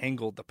how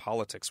tangled the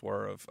politics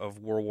were of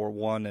World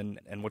War I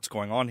and what's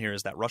going on here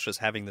is that Russia's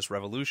having this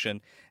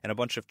revolution and a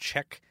bunch of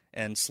Czech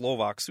and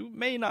Slovaks who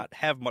may not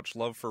have much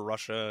love for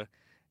Russia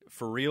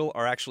for real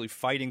are actually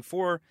fighting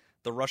for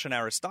the Russian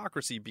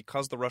aristocracy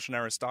because the Russian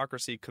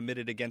aristocracy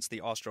committed against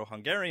the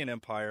Austro-Hungarian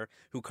Empire,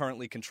 who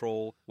currently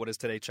control what is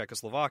today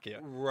Czechoslovakia.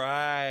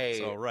 Right.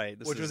 So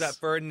which was that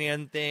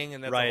Ferdinand thing,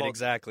 and that's right.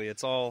 Exactly.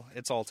 It's all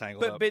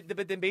tangled up.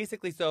 But then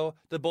basically, so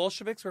the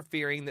Bolsheviks were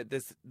fearing that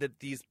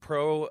these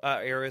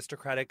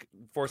pro-aristocratic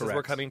forces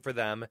were coming for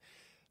them,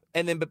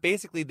 and then but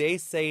basically they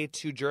say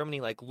to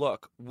Germany, like,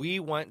 look, we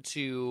want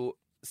to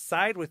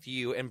side with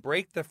you and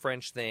break the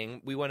French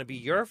thing. We want to be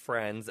your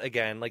friends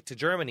again, like to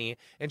Germany.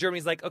 And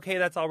Germany's like, okay,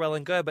 that's all well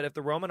and good, but if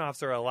the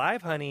Romanovs are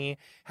alive, honey,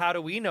 how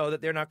do we know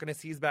that they're not going to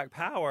seize back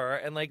power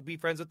and like be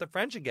friends with the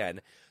French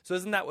again? So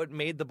isn't that what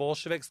made the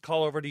Bolsheviks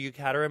call over to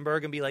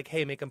Yekaterinburg and be like,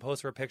 hey, make them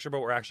pose for a picture, but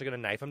we're actually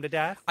going to knife them to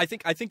death? I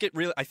think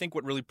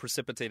what really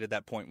precipitated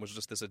that point was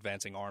just this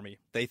advancing army.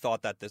 They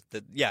thought that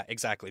yeah,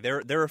 exactly.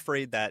 They're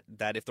afraid that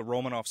if the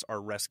Romanovs are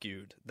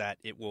rescued, that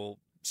it will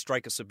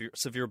strike a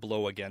severe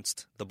blow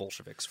against the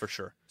Bolsheviks for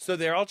sure. So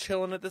they're all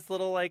chilling at this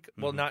little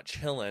well, not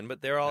chilling,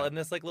 but they're all in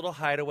this like little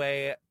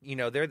hideaway.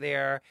 They're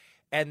there,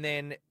 and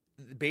then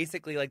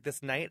basically like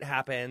this night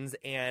happens,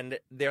 and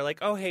they're like,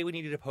 "Oh, hey, we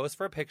need you to pose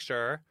for a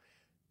picture."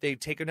 They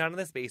take them down to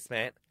this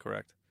basement.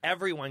 Correct.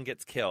 Everyone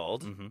gets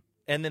killed,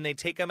 and then they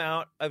take them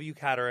out of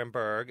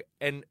Yekaterinburg,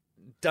 and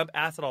dump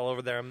acid all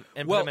over them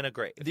and put them in a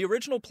grave. The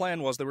original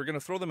plan was they were going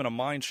to throw them in a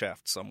mine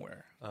shaft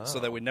somewhere so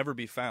that would never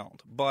be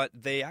found. But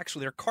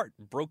their cart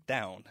broke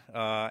down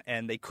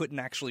and they couldn't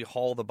actually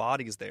haul the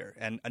bodies there.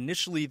 And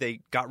initially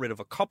they got rid of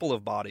a couple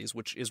of bodies,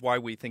 which is why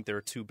we think there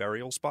are 2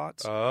 burial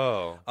spots.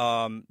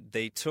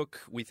 They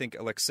took, we think,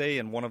 Alexei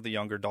and one of the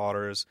younger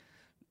daughters,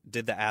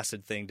 did the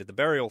acid thing, did the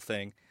burial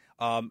thing.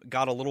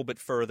 Got a little bit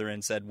further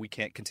and said, we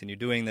can't continue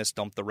doing this,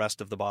 dumped the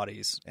rest of the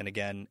bodies. And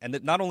again,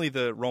 not only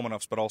the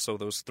Romanovs, but also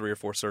those 3 or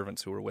 4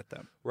 servants who were with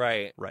them.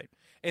 Right.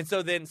 And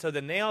so then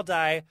they all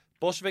die,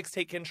 Bolsheviks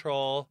take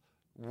control,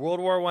 World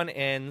War I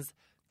ends,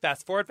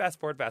 fast forward,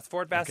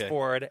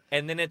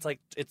 and then it's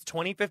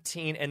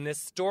 2015, and this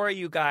story,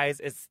 you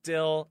guys, is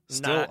still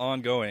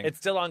ongoing. It's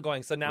still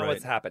ongoing. So now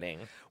what's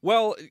happening?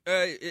 Well,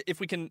 if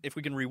we can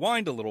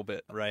rewind a little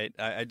bit, right?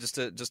 I just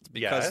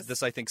because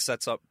this, I think,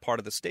 sets up part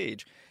of the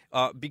stage.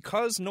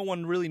 Because no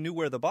one really knew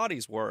where the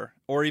bodies were,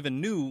 or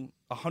even knew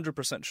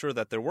 100% sure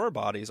that there were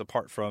bodies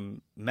apart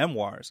from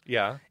memoirs.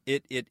 Yeah.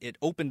 It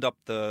opened up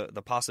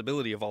the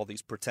possibility of all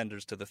these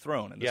pretenders to the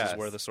throne, and this is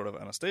where the sort of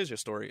Anastasia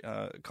story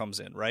comes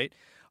in, right?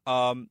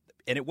 And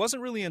it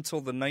wasn't really until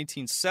the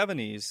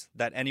 1970s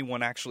that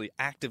anyone actually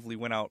actively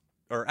went out,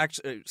 or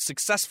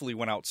successfully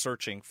went out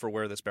searching for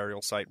where this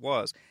burial site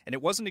was. And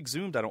it wasn't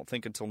exhumed, I don't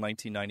think, until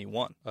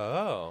 1991.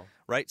 Oh.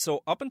 Right?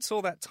 So up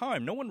until that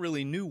time, no one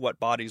really knew what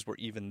bodies were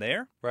even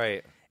there.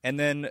 Right. And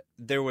then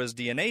there was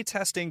DNA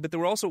testing, but there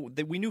were also,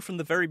 we knew from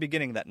the very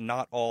beginning that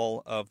not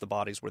all of the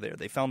bodies were there.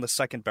 They found the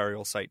second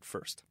burial site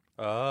first.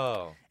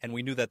 Oh. And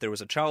we knew that there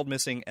was a child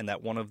missing and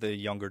that one of the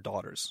younger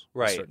daughters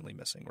was certainly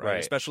missing. Right?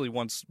 Especially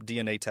once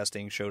DNA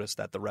testing showed us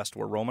that the rest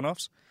were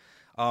Romanovs.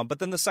 But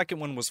then the second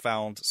one was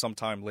found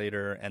sometime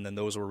later, and then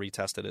those were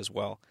retested as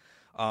well.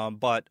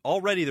 But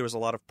already there was a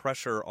lot of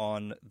pressure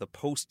on the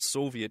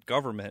post-Soviet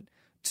government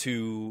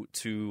to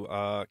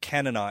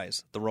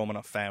canonize the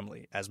Romanov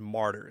family as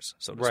martyrs,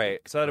 so to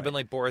speak. So that would have been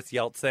like Boris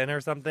Yeltsin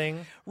or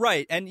something.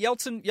 Right, and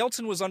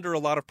Yeltsin was under a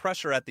lot of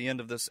pressure at the end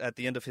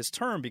of his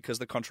term because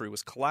the country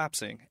was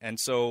collapsing, and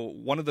so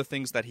one of the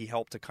things that he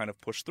helped to kind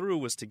of push through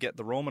was to get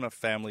the Romanov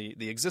family,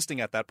 the existing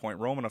at that point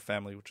Romanov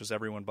family, which was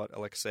everyone but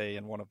Alexei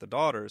and one of the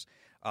daughters,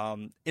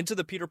 into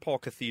the Peter Paul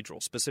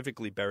Cathedral,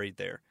 specifically buried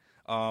there.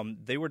 I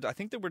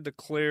think they were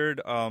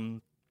declared.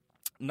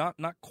 Not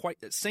quite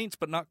saints,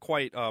 but not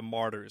quite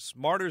martyrs.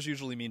 Martyrs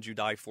usually means you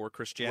die for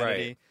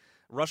Christianity. Right.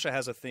 Russia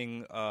has a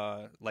thing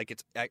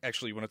it's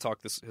actually, you want to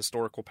talk this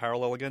historical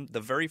parallel again? The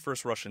very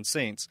first Russian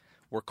saints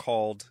were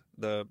called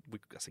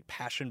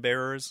passion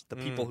bearers, the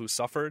people who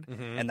suffered,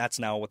 and that's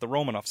now what the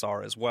Romanovs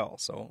are as well.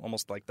 So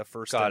almost like the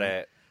first. Got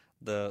it.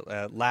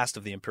 The last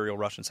of the Imperial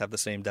Russians have the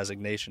same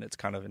designation. It's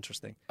kind of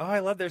interesting. Oh, I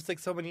love there's like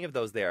so many of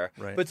those there.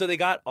 Right. But so they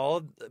got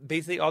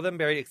basically all of them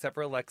buried except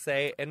for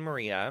Alexei and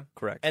Maria.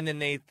 Correct. And then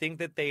they think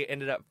that they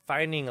ended up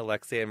finding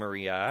Alexei and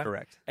Maria.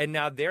 Correct. And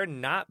now they're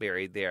not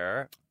buried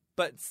there.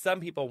 But some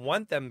people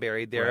want them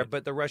buried there. Right.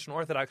 But the Russian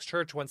Orthodox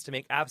Church wants to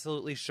make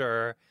absolutely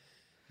sure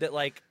that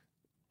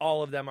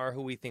all of them are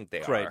who we think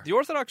they are. Right. The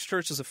Orthodox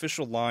Church's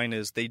official line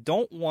is they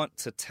don't want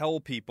to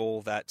tell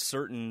people that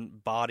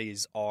certain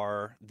bodies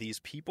are these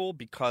people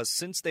because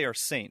since they are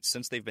saints,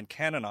 since they've been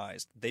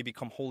canonized, they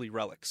become holy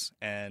relics.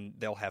 And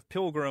they'll have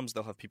pilgrims,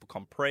 they'll have people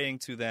come praying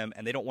to them,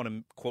 and they don't want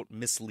to, quote,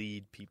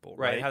 mislead people.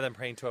 Right. Have them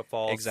praying to a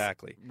false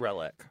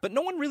relic. But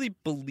no one really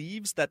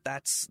believes that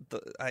that's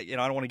I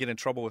don't want to get in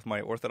trouble with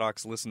my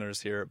Orthodox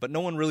listeners here, but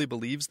no one really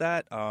believes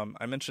that.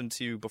 I mentioned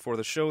to you before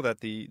the show that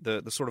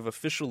the sort of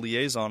official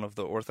liaison of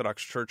the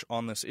Orthodox Church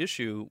on this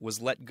issue was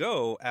let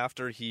go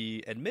after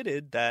he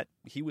admitted that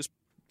he was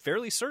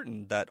fairly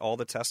certain that all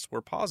the tests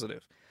were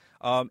positive.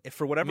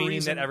 For whatever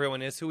reason, that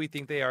everyone is who we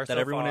think they are. That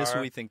everyone is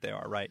who we think they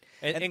are, right?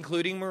 And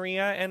including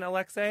Maria and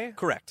Alexei.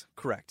 Correct.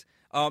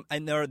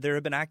 And there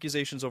have been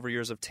accusations over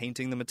years of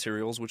tainting the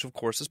materials, which of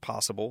course is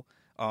possible.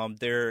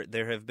 There's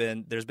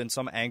been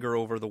some anger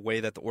over the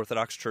way that the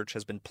Orthodox Church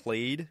has been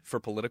played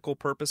for political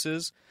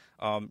purposes.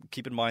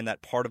 Keep in mind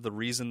that part of the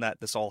reason that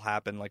this all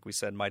happened, like we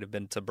said, might have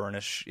been to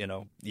burnish,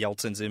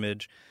 Yeltsin's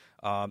image.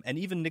 And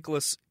even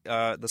Nicholas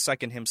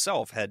II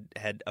himself had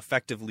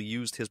effectively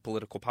used his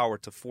political power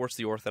to force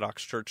the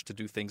Orthodox Church to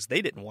do things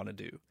they didn't want to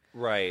do.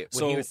 Right.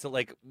 When he was still,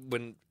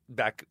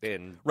 back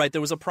in. Right.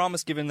 There was a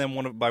promise given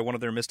them by one of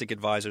their mystic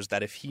advisors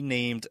that if he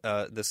named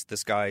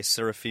this guy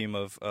Seraphim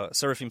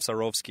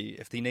Sarovsky,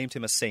 if he named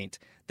him a saint,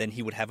 then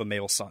he would have a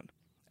male son.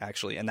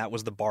 Actually, and that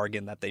was the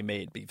bargain that they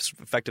made. They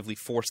effectively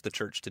forced the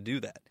church to do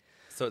that.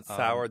 So it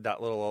soured that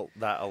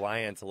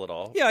alliance a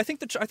little. Yeah, I think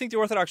the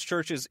Orthodox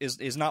Church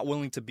is not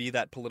willing to be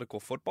that political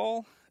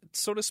football,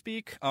 so to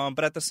speak.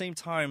 But at the same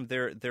time,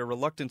 their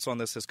reluctance on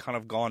this has kind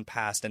of gone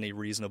past any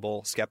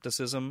reasonable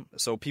skepticism.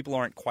 So people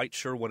aren't quite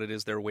sure what it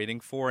is they're waiting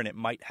for, and it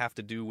might have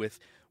to do with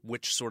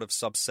which sort of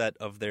subset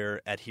of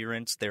their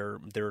adherents they're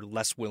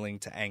less willing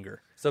to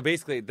anger. So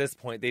basically, at this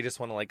point, they just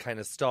want to kind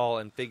of stall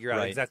and figure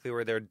out exactly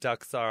where their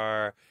ducks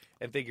are.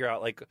 And figure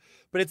out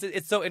but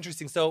it's so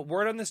interesting. So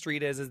word on the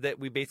street is that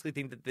we basically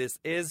think that this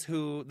is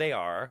who they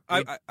are.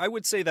 I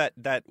would say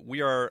that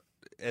we are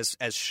as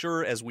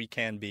sure as we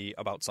can be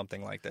about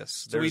something like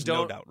this. So There's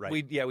no doubt, right?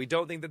 We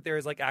don't think that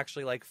there's like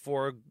actually like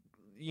four,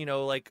 you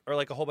know, like or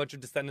like a whole bunch of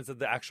descendants of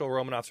the actual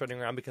Romanovs running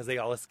around because they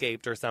all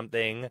escaped or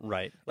something.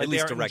 Right. Like At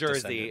least they direct aren't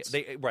in Jersey.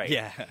 descendants. Right.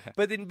 Yeah.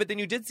 But then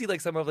you did see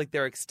like some of like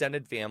their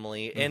extended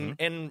family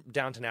in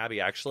Downton Abbey.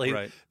 Actually,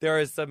 Right. there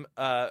is some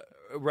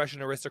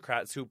Russian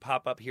aristocrats who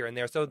pop up here and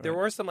there. So there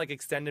were some like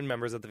extended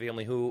members of the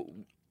family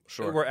who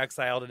were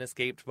exiled and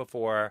escaped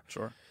before.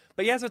 Sure.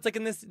 But yeah, so it's like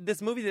in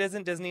this movie that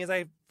isn't Disney, as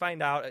I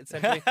find out,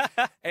 essentially,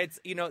 it's,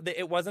 you know,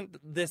 it wasn't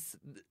this.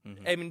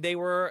 I mean, they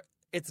were.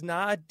 It's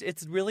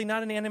really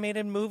not an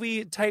animated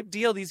movie type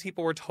deal. These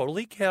people were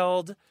totally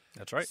killed.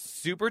 That's right.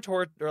 Super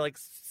like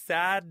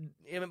sad,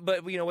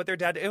 but you know what their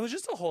dad. It was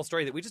just a whole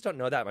story that we just don't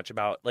know that much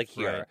about, like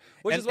here, Right.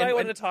 which And- is why and- I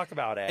wanted to talk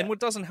about it. And what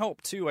doesn't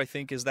help, too, I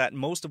think, is that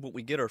most of what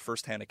we get are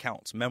firsthand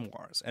accounts,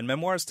 memoirs. And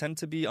memoirs tend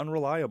to be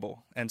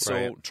unreliable. And so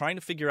Right. trying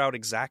to figure out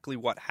exactly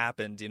what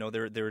happened, you know,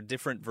 there are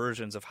different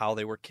versions of how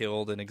they were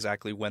killed and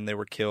exactly when they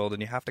were killed.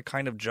 And you have to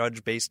kind of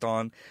judge based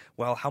on,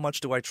 well, how much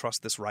do I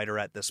trust this writer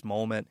at this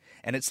moment?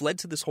 And it's led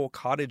to this whole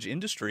cottage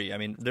industry. I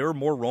mean, there are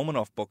more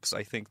Romanov books,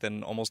 I think,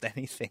 than almost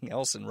anything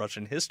else in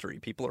Russian history.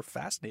 People are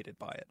fascinated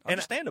by it,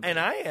 understandably. And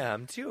I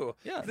am too.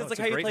 Yeah, 'Cause no, it's it's like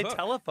a how you great play book.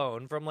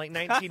 telephone from like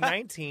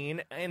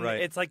 1919, and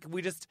Right. it's like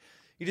you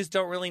just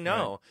don't really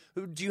know.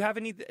 Do you have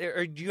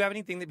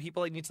anything that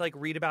people like, need to like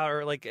read about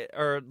or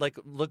like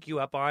look you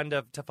up on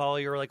to follow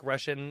your like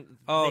Russian?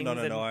 Oh, things no,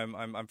 and-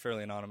 I'm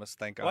fairly anonymous,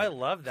 thank God. Oh, I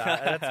love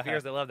that. That's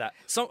fierce. I love that.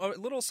 So a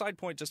little side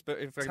point, just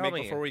if I can Tell make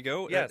me. before we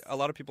go. Yes. A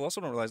lot of people also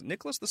don't realize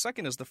Nicholas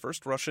II is the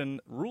first Russian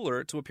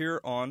ruler to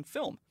appear on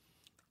film.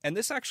 And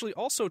this actually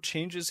also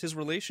changes his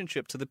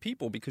relationship to the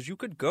people, because you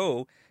could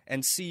go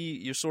and see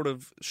your sort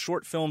of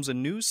short films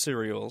and news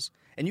serials,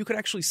 and you could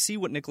actually see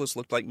what Nicholas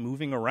looked like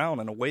moving around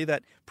in a way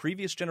that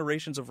previous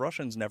generations of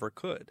Russians never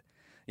could.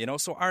 You know,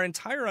 so our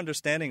entire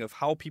understanding of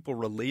how people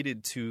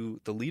related to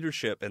the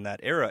leadership in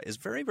that era is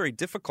very, very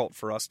difficult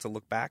for us to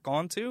look back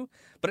onto,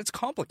 but it's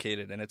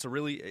complicated, and it's a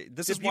really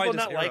this Did is why people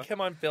this not era... like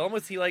him on film?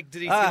 Was he like?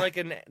 Did he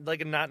seem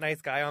like a not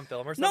nice guy on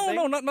film or something?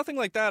 No, nothing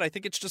like that. I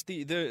think it's just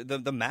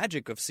the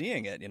magic of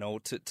seeing it. You know,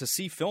 to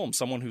see film,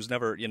 someone who's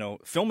never, you know,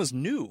 film is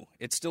new.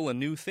 It's still a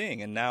new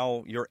thing, and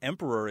now your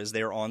emperor is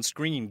there on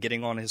screen,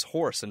 getting on his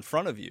horse in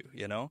front of you.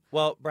 You know.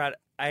 Well, Brad,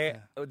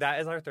 that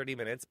is our 30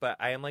 minutes, but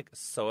I am like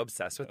so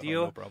obsessed with you.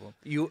 No problem.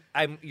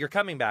 You're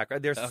coming back.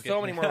 There's Okay. so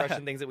many more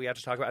Russian things that we have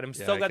to talk about. I'm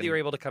so I glad that can- you were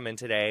able to come in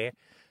today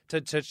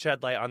to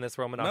shed light on this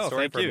Romanov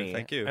story thank for you, me.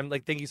 thank you. I'm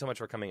like, thank you so much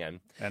for coming in.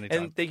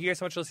 Anytime. And thank you guys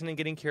so much for listening and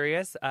Getting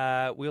Curious.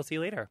 We'll see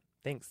you later.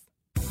 Thanks.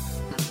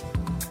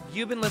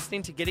 You've been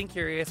listening to Getting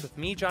Curious with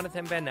me,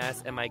 Jonathan Van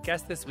Ness, and my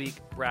guest this week,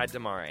 Brad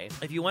Damaré.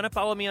 If you want to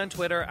follow me on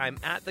Twitter, I'm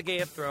at The Gay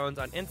of Thrones.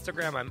 On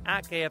Instagram, I'm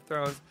at Gay of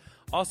Thrones.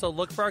 Also,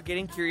 look for our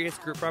Getting Curious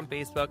group on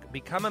Facebook.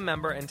 Become a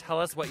member and tell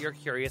us what you're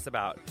curious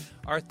about.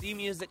 Our theme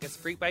music is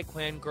Freak by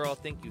Quinn. Girl,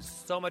 thank you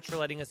so much for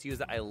letting us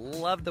use it. I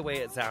love the way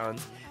it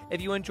sounds.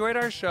 If you enjoyed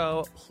our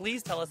show,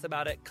 please tell us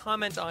about it.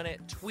 Comment on it,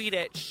 tweet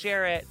it,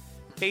 share it,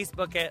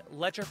 Facebook it.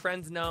 Let your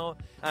friends know.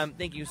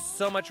 Thank you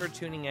so much for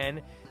tuning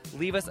in.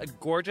 Leave us a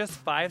gorgeous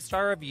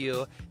 5-star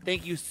review.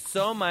 Thank you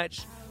so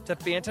much to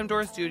Phantom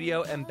Door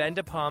Studio and Ben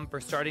DePalm for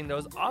starting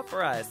those off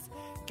for us.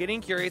 Getting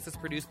Curious is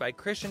produced by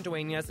Christian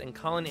Duenas and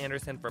Colin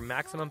Anderson for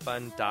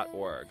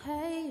MaximumFun.org.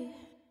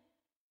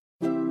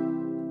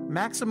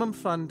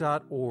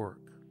 MaximumFun.org.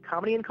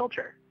 Comedy and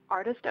culture.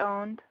 Artist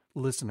owned.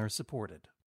 Listener supported.